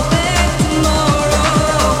 Back tomorrow.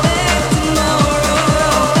 Back tomorrow.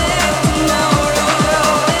 Back tomorrow.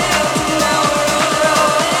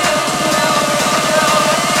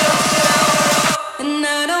 And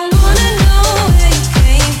I don't wanna know where you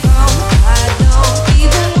came from. I don't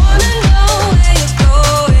even wanna know where you're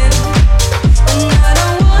going. And I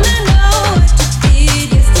don't wanna know what you did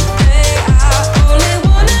yesterday. I only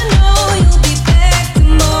wanna know you'll be back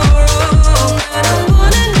tomorrow. And I don't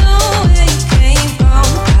wanna know where you came from.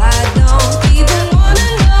 I don't even wanna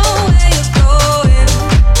know where you're going.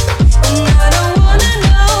 And I don't wanna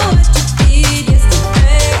know what you did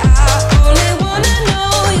yesterday. I only wanna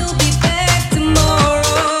know you'll be back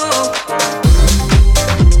tomorrow.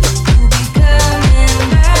 You'll be coming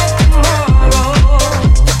back tomorrow.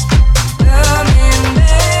 Coming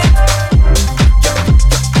back.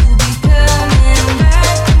 You'll be coming back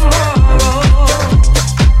tomorrow. Coming back. You'll be coming back tomorrow.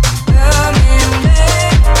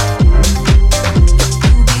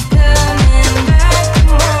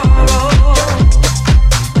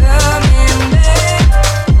 Coming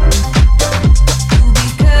back. You'll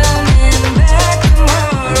be coming back tomorrow.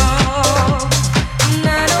 And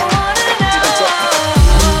I don't wanna know.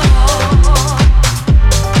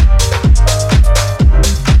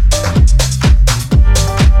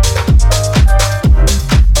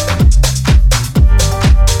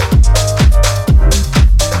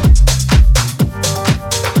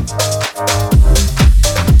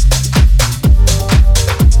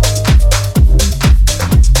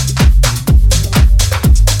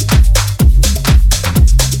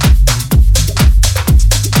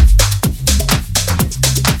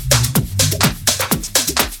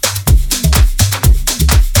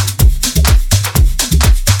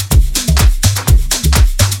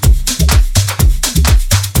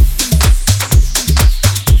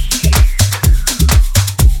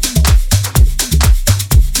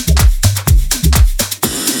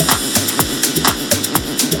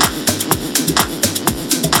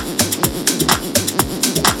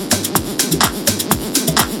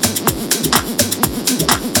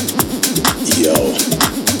 Yo,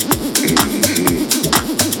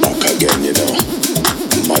 back again, you know.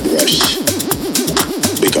 Mad Rush,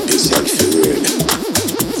 big up yourself for real.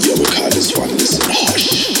 Yo, we call this one, listen, hush.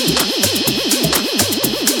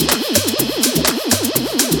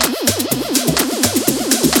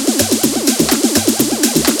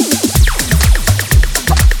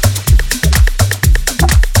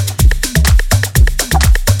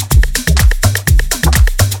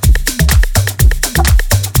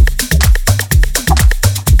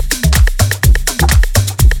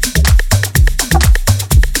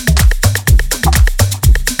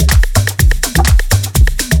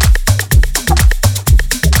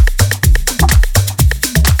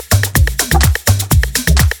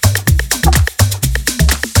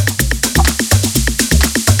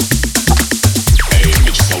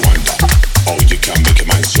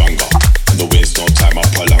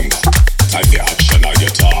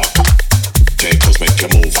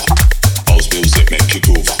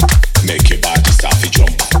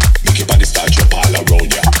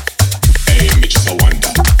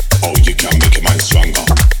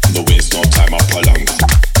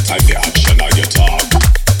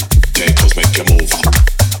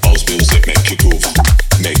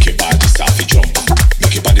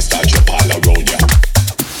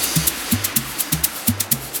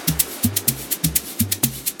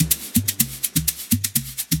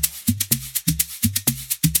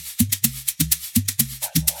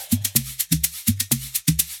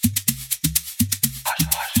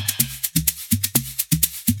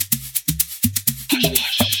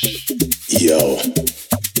 Yo,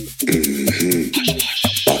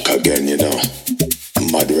 back again, you know.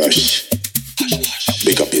 Mad Rush,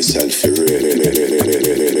 big up yourself for real.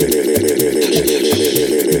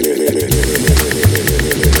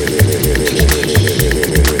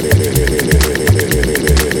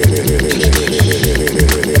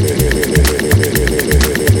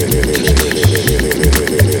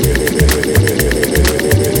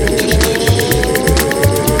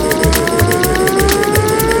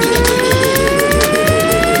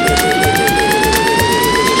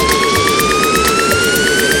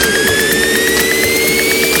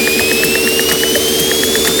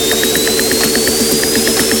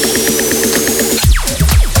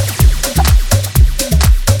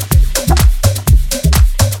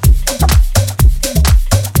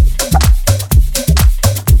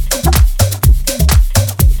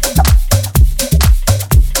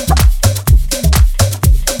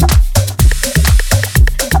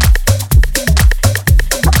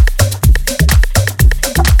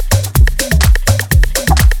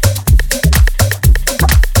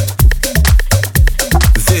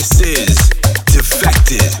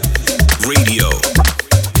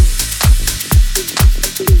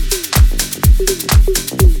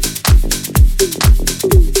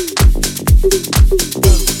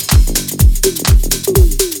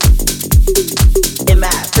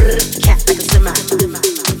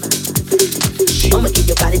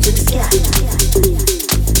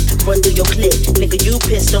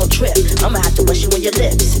 don't trip. I'ma have to bust you on your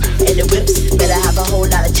lips. And the whips, better have a whole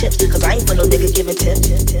lot of chips. Cause I ain't for no nigga giving tips.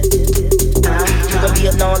 You gon' be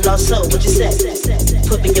a long lost soul, what you say?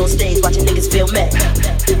 Put me on stage, watching niggas feel mad.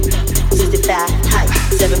 65, height,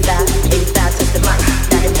 75, 85, touch the mic.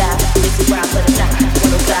 95, this is where I put it down.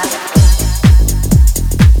 105.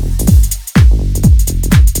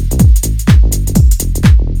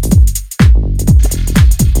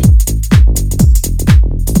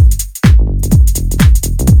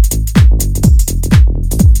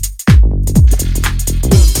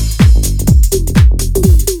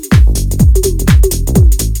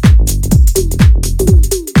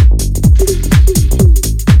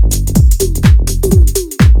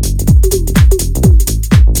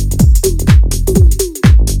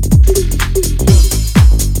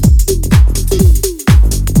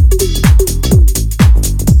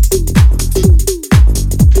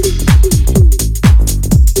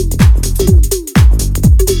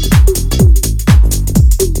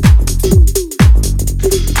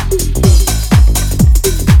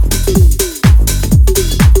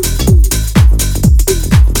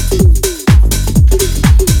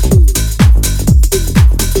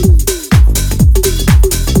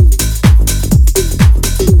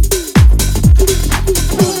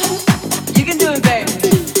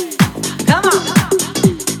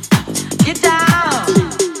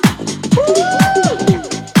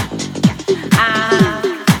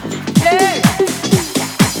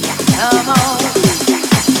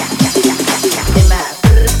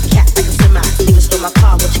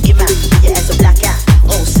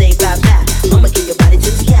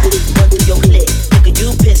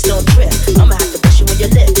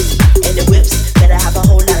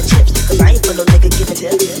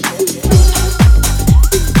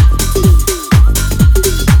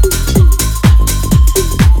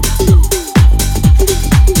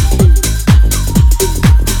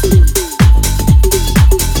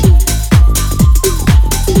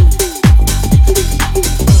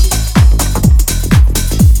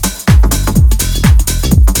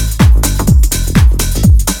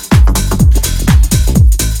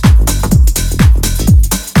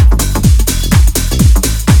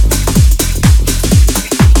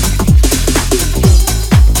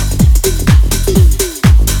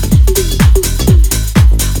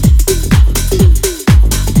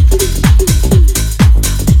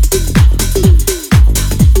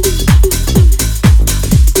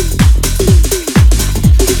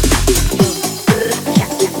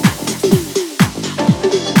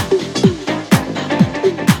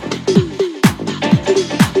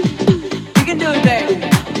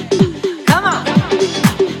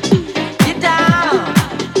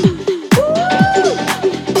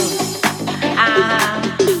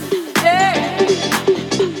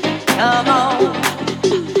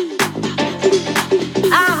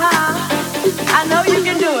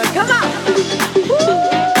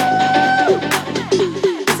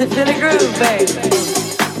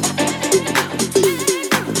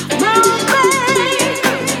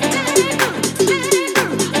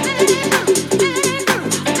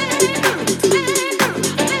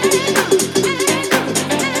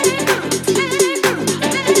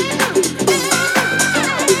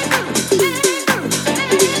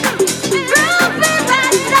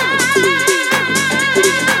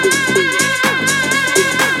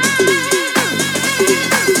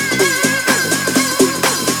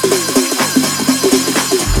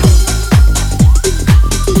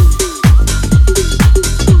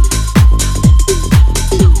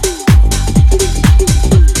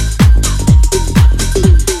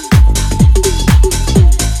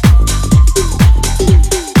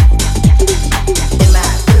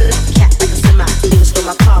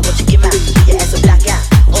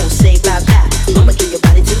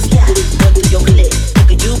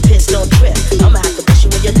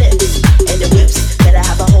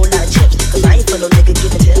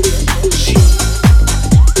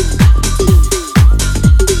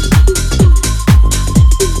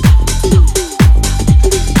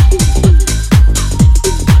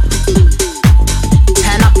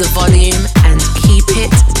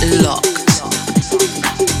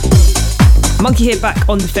 Monkey here back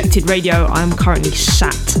on Defected Radio. I'm currently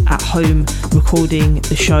sat at home recording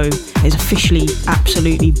the show. It's officially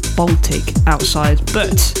absolutely Baltic outside,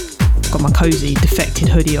 but I've got my cozy Defected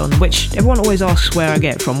hoodie on, which everyone always asks where I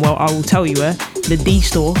get from. Well, I will tell you where. The D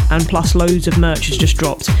Store, and plus loads of merch has just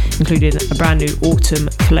dropped, including a brand new autumn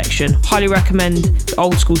collection. Highly recommend the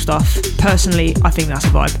old school stuff. Personally, I think that's a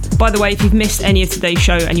vibe. By the way, if you've missed any of today's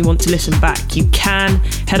show and you want to listen back, you can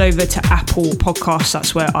head over to Apple Podcasts.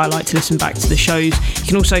 That's where I like to listen back to the shows. You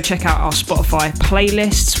can also check out our Spotify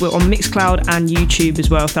playlists. We're on Mixcloud and YouTube as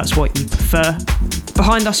well, if that's what you prefer.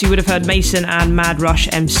 Behind us, you would have heard Mason and Mad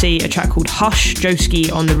Rush MC, a track called Hush.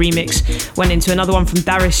 Joski on the remix. Went into another one from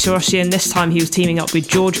Darius Sorosian. This time he was teaming up with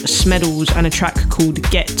George Smeddles and a track called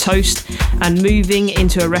Get Toast. And moving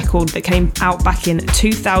into a record that came out back in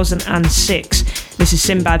 2006. This is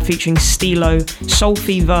Sinbad featuring Stilo, Soul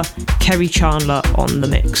Fever, Kerry Chandler on the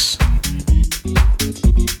mix.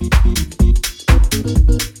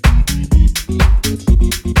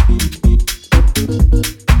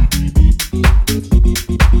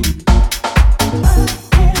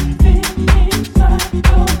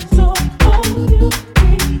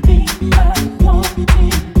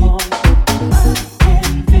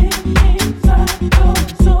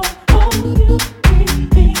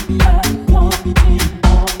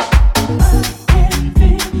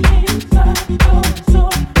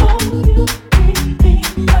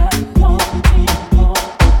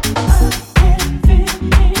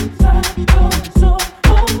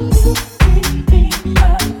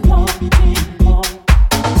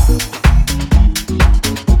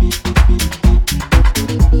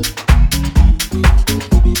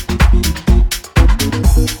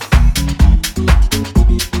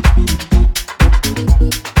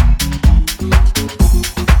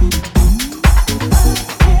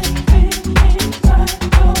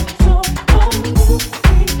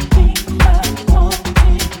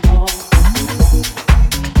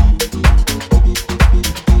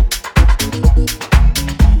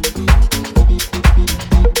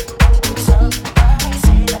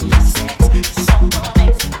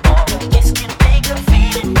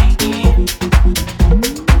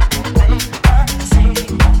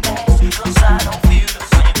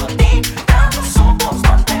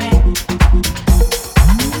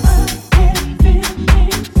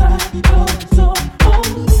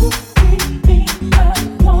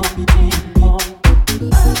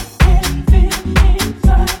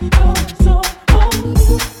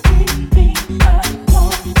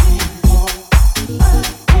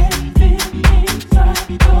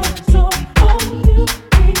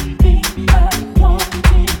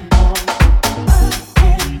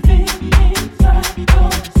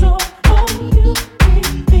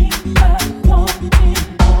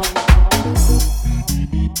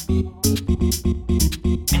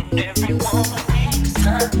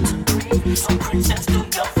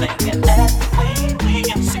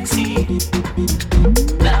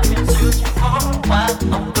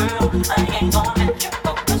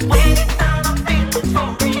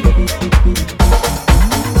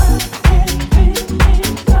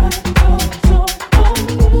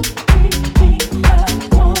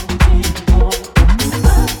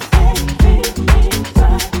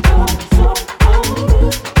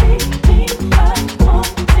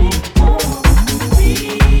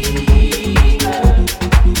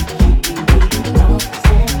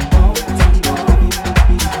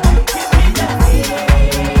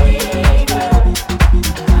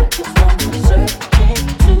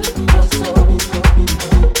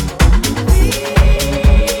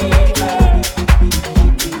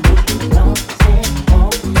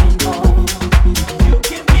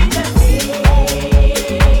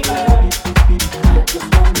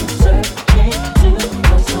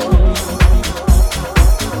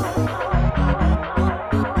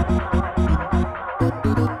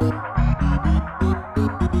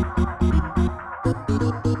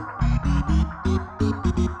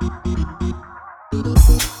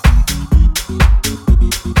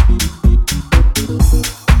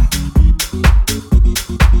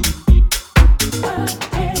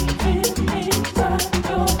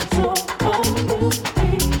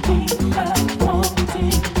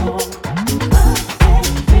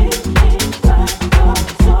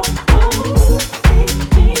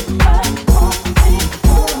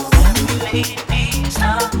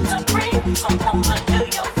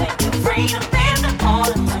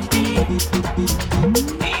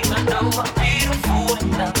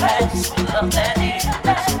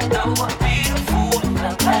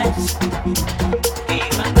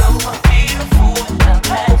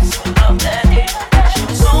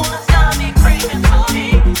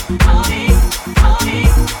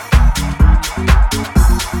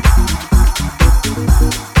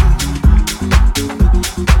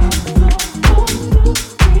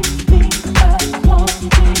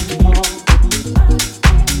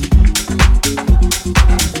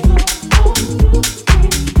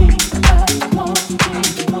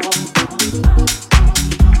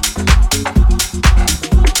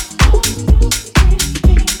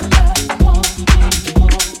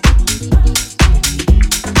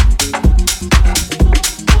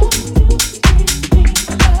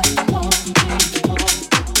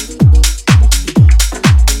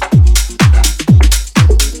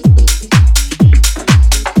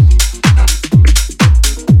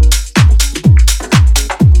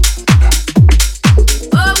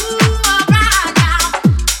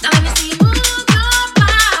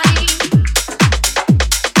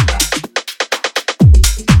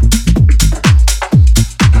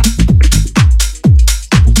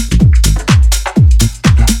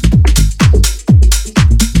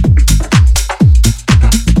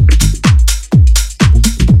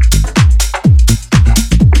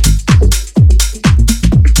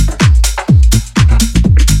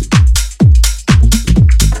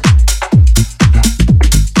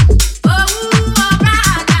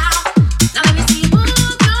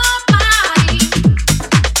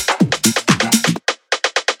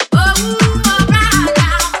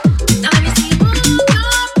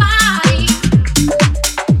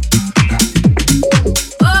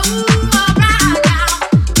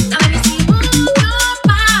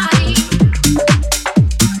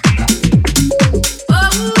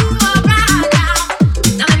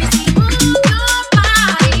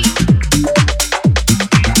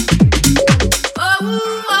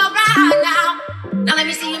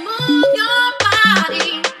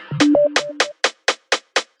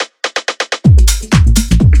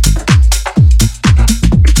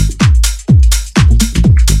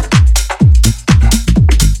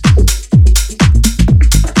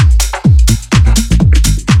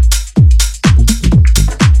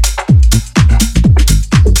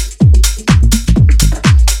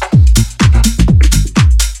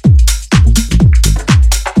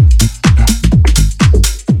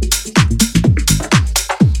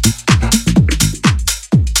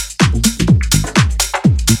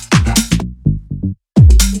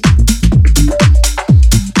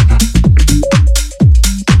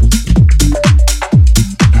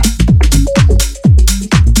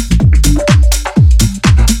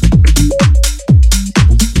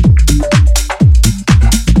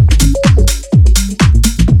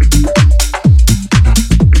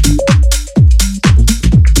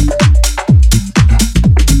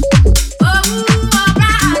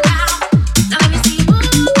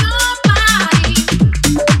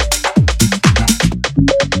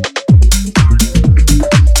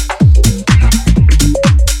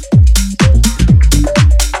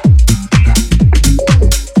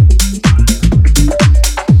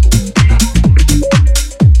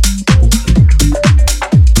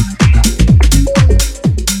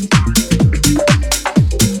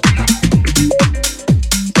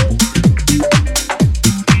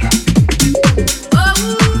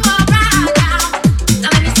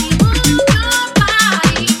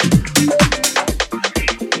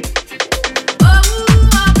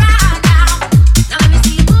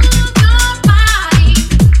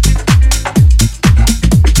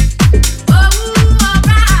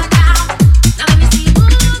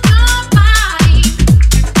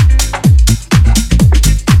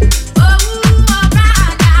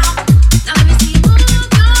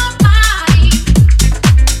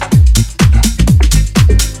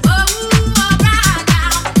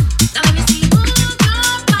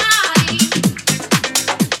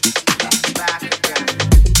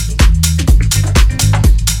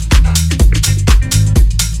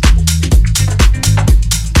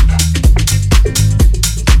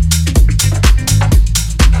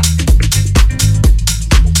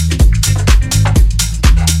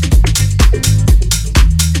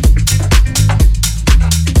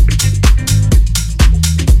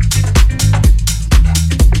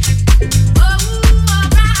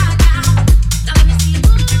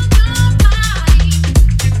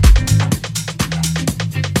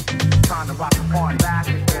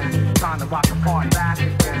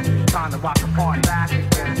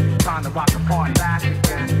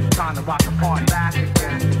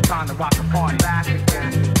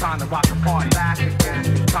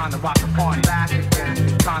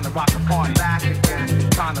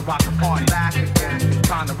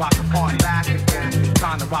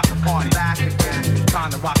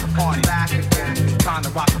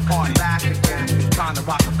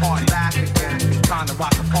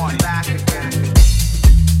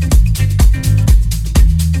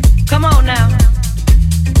 Come on now.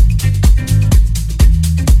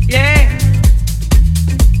 Yeah.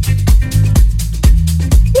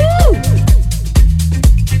 Woo!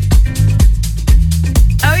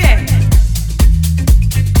 Oh yeah.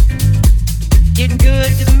 Getting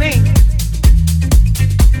good to me.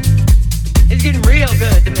 It's getting real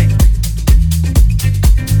good to me.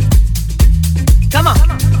 Come on.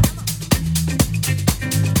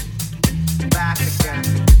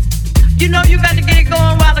 You know you got to get it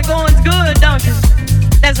going while the going's good, don't you?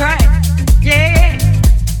 That's right. Yeah.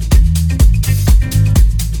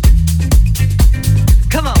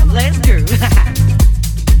 Come on, let's groove.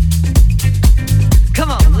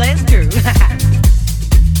 Come on, let's groove.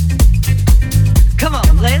 Come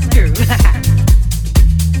on, let's groove.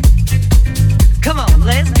 Come on,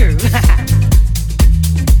 let's groove.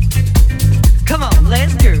 Come on,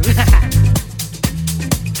 let's groove.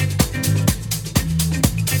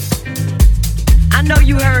 I know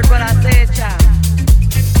you heard what I said, child.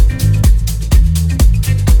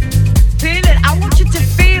 Feel it. I want you to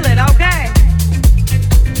feel it, okay?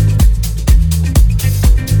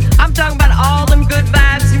 I'm talking about all them good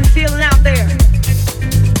vibes you're feeling out there.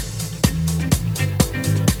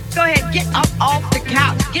 Go ahead, get up off the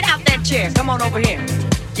couch. Get out that chair. Come on over here.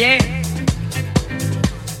 Yeah.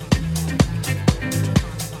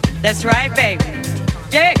 That's right, baby.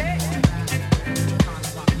 Yeah.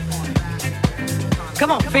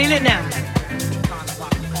 Come on, feel it now.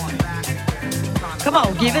 Come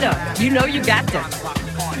on, give it up. You know you got to.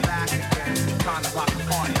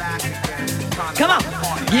 Come on,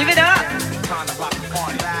 give it up.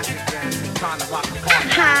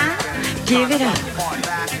 Give it up.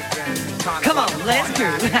 Come on, let's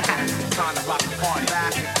groove.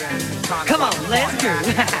 Come on, let's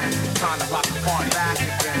groove.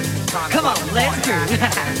 Come on, let's groove.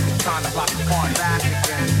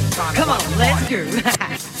 Come on, let's groove.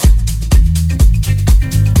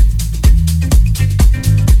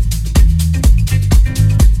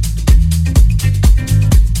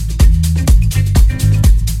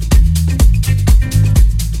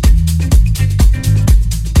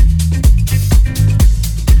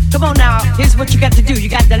 Come on now, here's what you got to do. You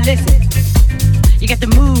got to listen. You got to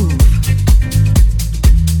move.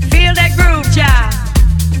 Feel that groove, child.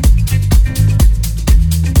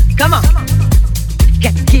 Come on. You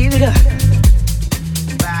got to give it up.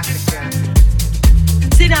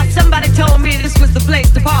 See now, somebody told me this was the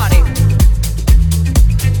place to party.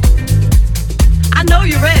 I know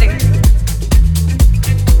you're ready.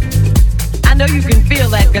 I know you can feel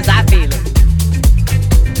that because I feel it.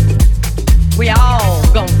 We all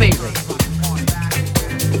gon' feel it.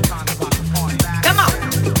 Come on.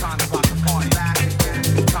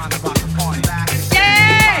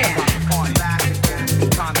 Yeah.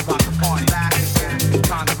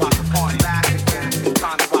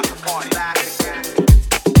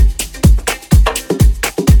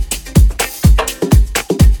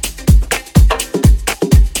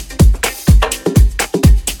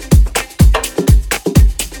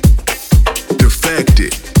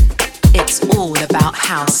 Defected. It's all about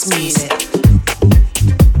house music.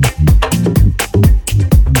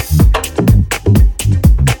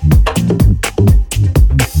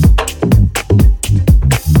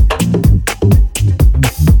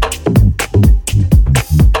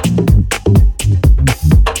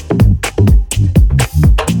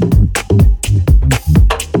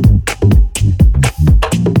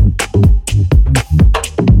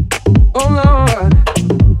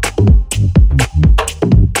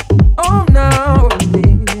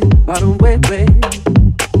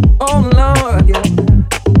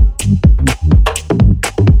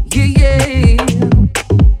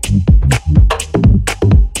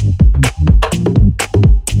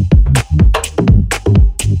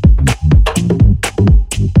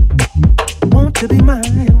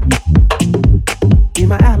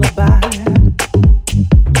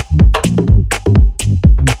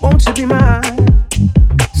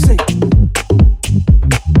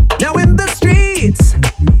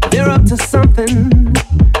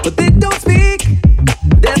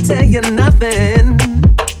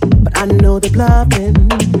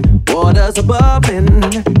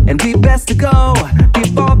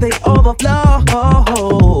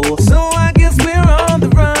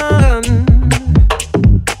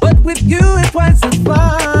 Twice as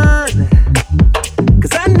fun,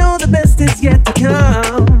 'cause I know the best is is yet to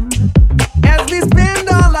come. As we spend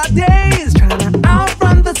all our days trying to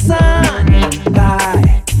outrun the sun.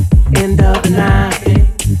 By end of the night,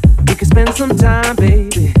 we can spend some time,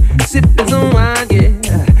 baby, sipping some wine,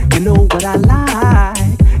 yeah. You know what I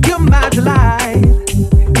like, you're my delight.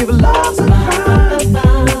 Give love's a crime,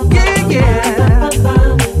 yeah, yeah.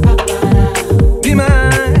 Be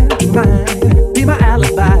mine, be mine, be my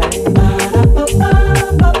alibi.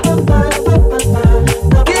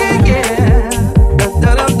 Yeah, yeah.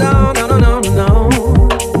 Da da da da no no no.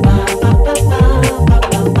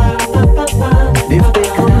 If they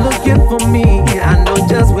come looking for me, I know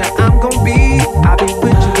just where I'm gonna be. I'll be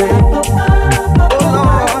with you, babe. Oh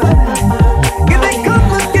Lord. If they come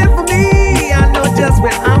looking for me, I know just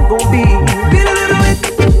where I'm gonna be.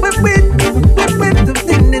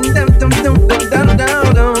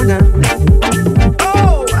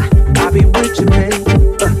 Oh, I'll be with you, babe.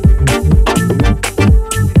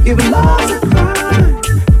 If love's a crime,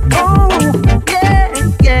 oh yeah,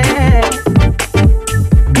 yeah.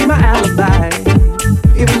 Be my alibi.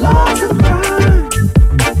 If love's a crime,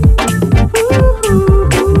 ooh,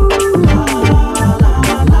 la la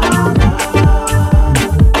la la,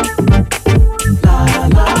 la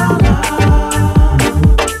la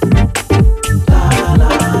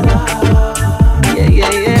la, yeah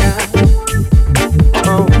yeah yeah.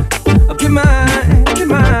 Oh, be mine, be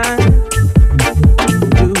mine.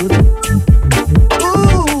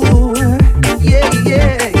 Ooh, yeah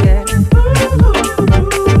yeah yeah.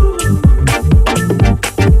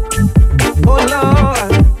 Oh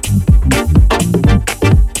Lord,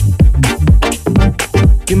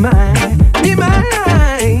 be my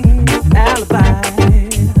alibi.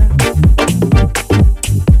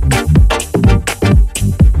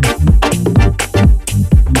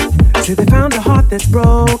 See, they found a heart that's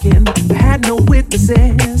broken, but had no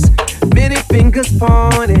witnesses. Many fingers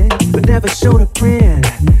pointed, but never showed a print.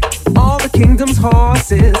 All the kingdom's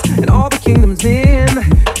horses and all the kingdom's men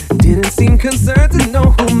didn't seem concerned to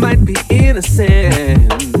know who might be innocent.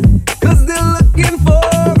 Cause they're looking for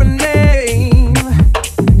a name,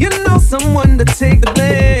 you know, someone to take the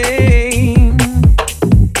blame.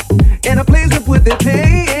 And a place to put their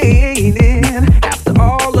pain in. After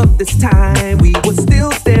all of this time, we were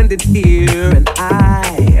still standing here, and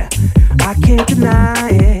I can't deny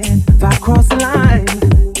it. If I cross the line,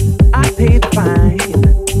 I pay the fine.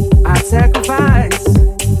 I sacrifice.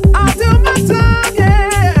 I'll do my time,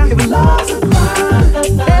 yeah. If love's a crime,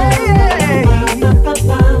 hey,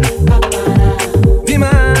 be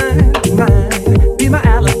mine, be mine, be my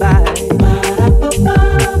alibi.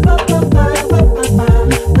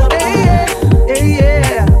 Hey,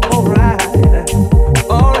 yeah, alright,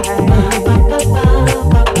 alright.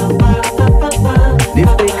 If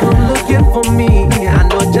they come looking for me, I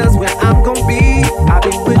know just where I'm gonna be. I'll be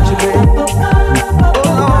with you, babe. Oh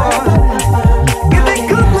Lord, if they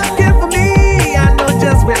come looking for me, I know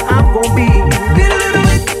just where I'm gonna be.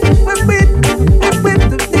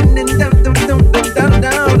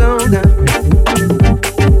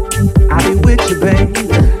 I'll be with you, babe.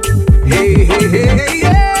 Hey, hey, hey,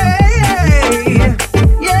 yeah,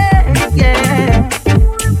 yeah, yeah.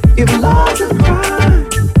 If love's a crime,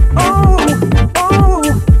 oh,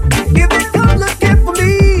 if they come looking for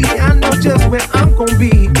me, I know just where I'm gonna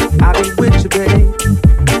be. I'll be with you, babe.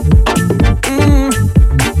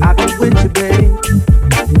 I'll be with you, babe.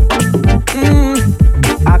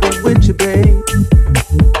 I'll be with you, babe.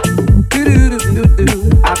 Do-do-do-do-do.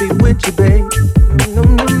 I'll be with you, babe. No,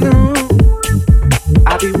 no, no.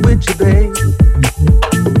 I'll be with you, babe.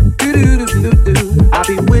 Do-do-do-do-do. I'll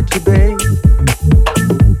be with you, babe.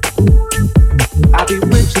 I'll be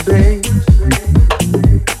with you, babe.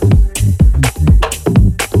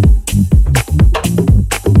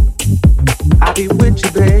 I'll be with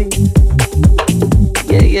you, babe.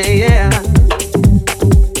 Yeah, yeah, yeah.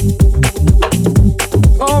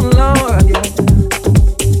 Oh Lord, yeah.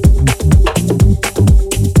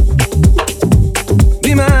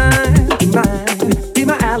 Be mine, be mine, be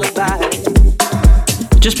my alibi.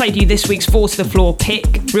 Just played you this week's Four to the Floor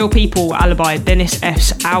pick. Real People, Alibi, Dennis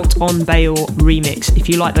F's Out on Bail remix. If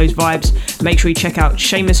you like those vibes, make sure you check out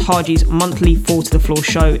Seamus Haji's monthly Four to the Floor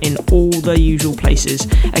show in all the usual places.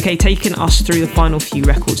 Okay, taking us through the final few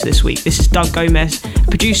records this week. This is Doug Gomez,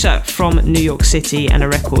 producer from New York City, and a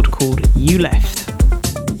record called You Left.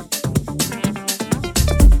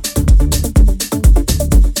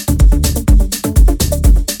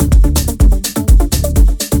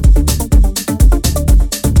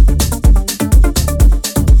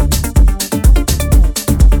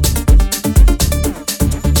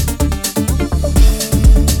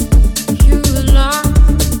 You along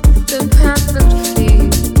the path of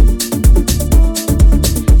defeat.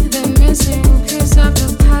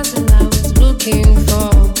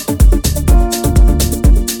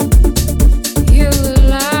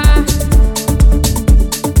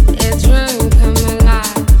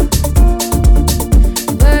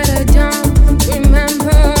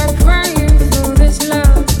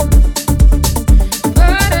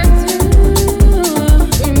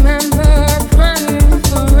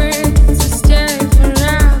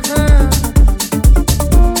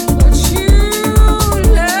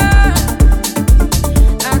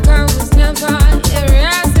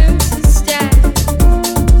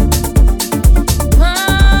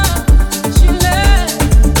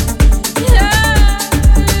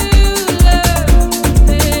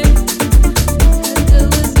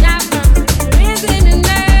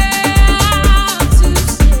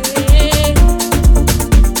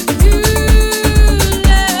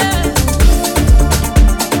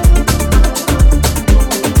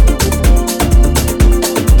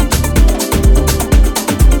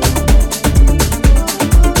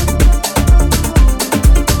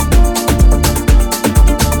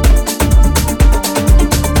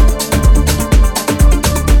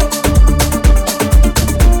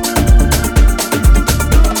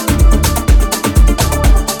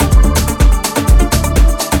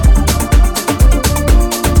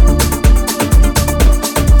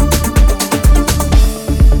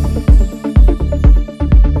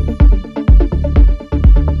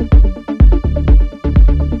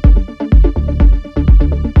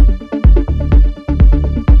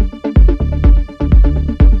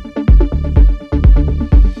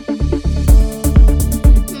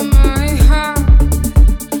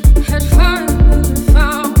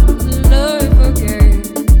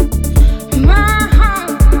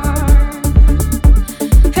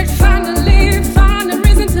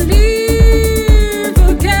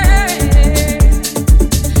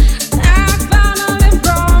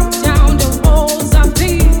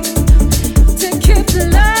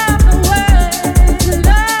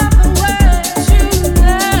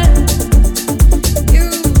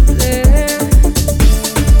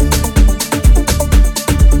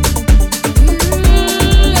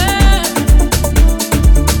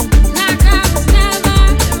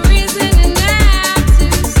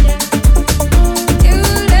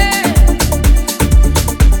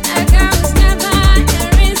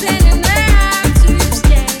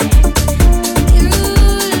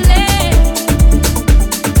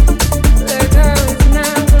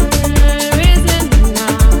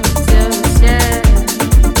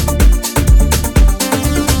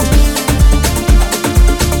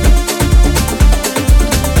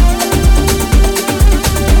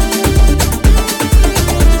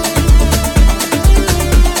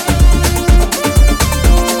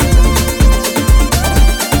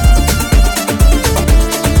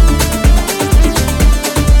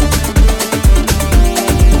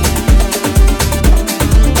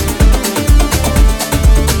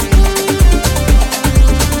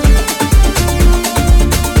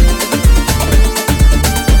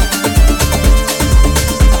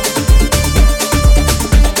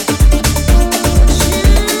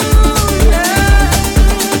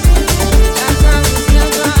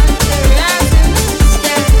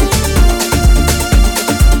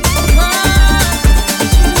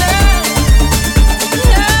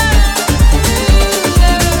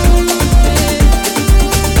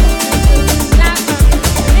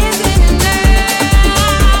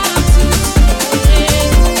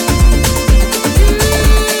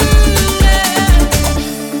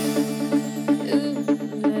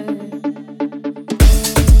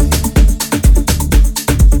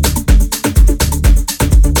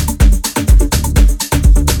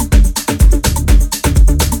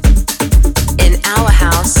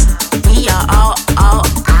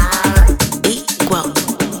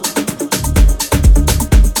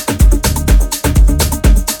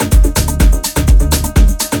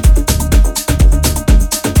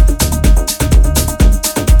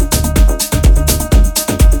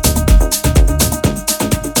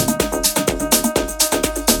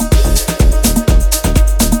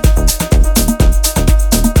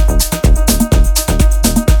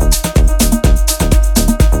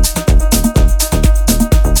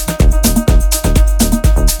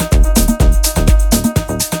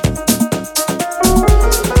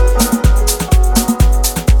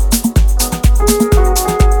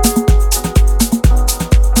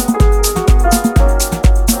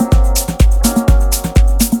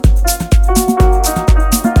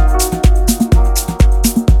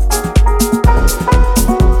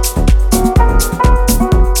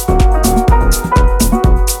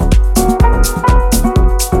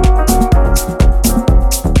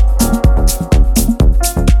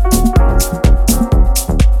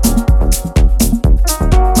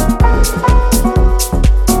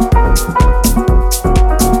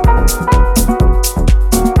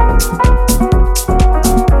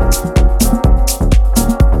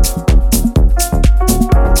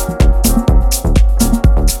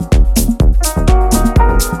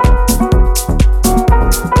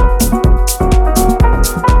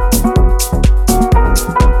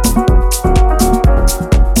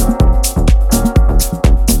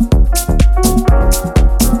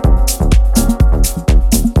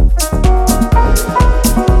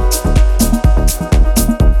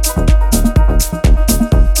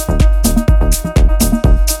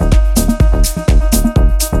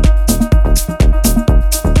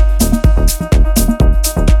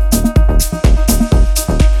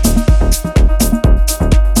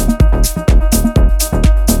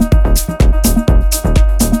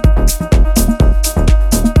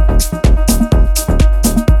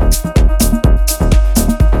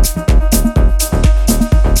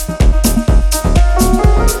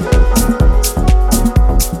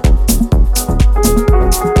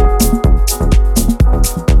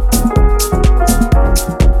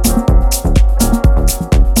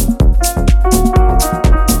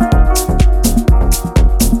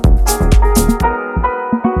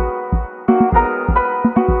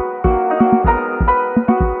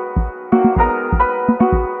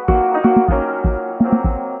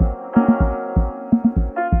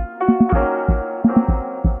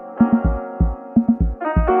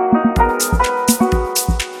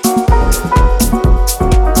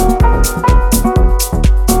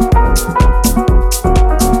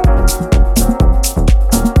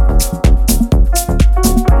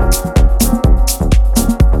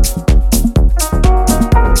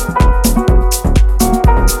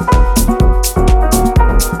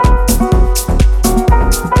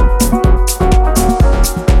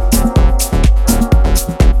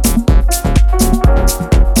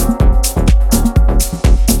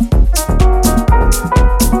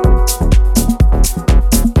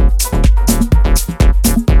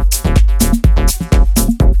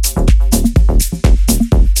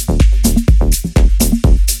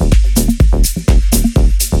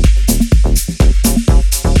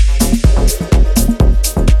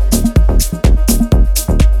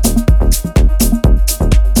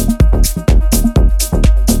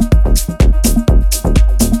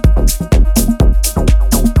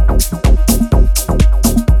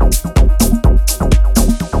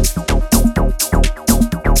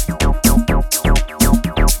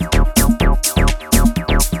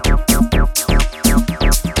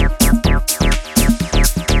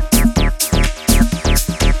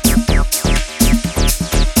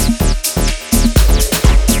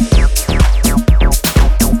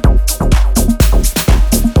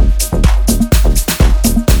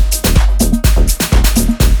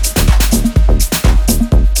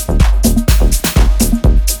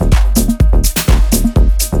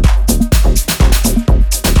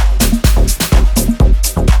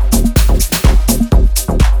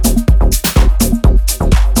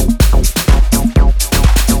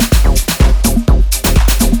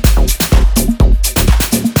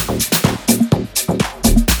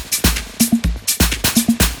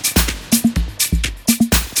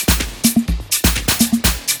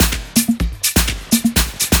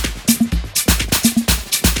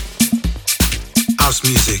 House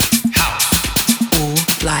music.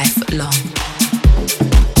 All life long.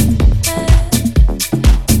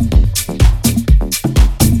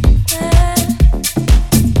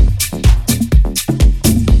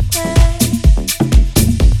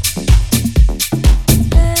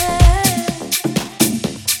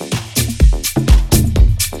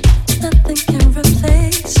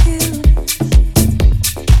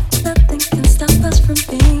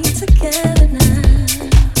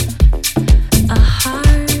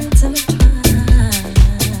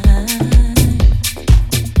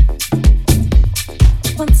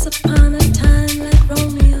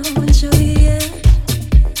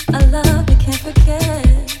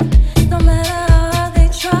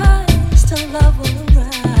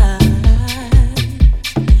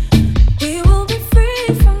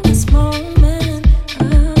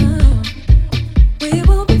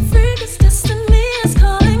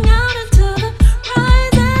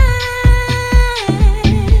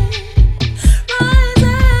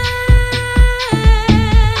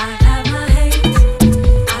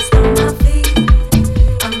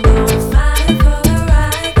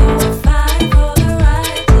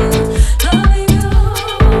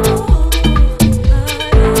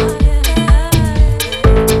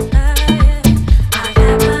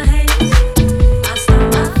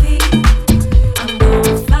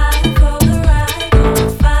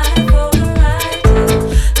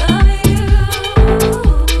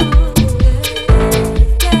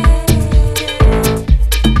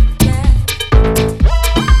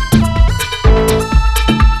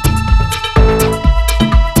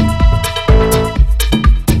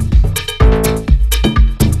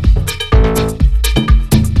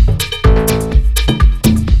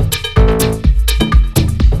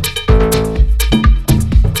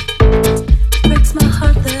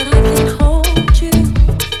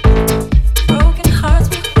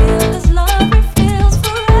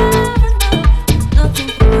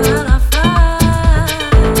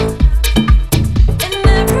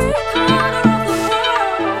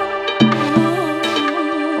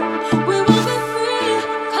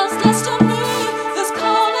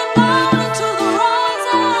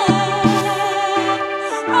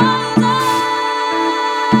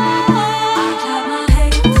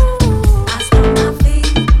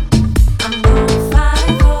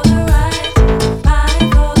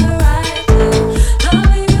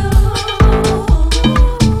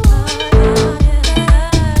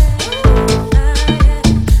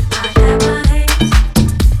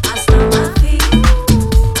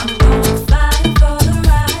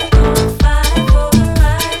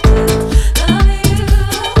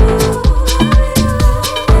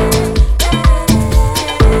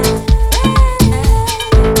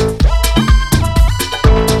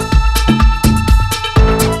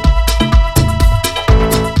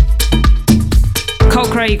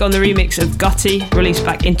 On the remix of Gutty, released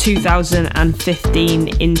back in 2015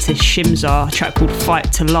 into Shimza, a track called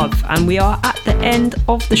Fight to Love. And we are at the end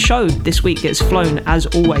of the show. This week it's flown as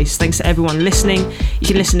always. Thanks to everyone listening. You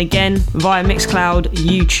can listen again via Mixcloud,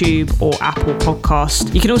 YouTube or Apple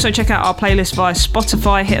Podcast. You can also check out our playlist via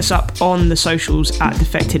Spotify. Hit us up on the socials at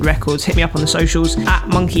Defected Records. Hit me up on the socials at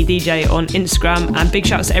Monkey DJ on Instagram. And big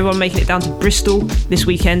shouts to everyone making it down to Bristol this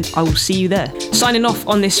weekend. I will see you there. Signing off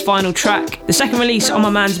on this final track, the second release on my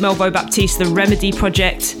man's Melvo Baptiste, the Remedy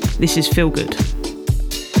Project. This is Feel Good.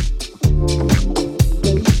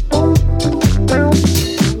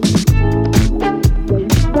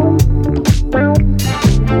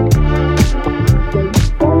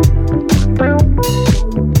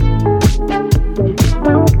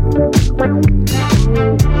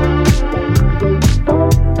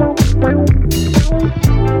 Wow.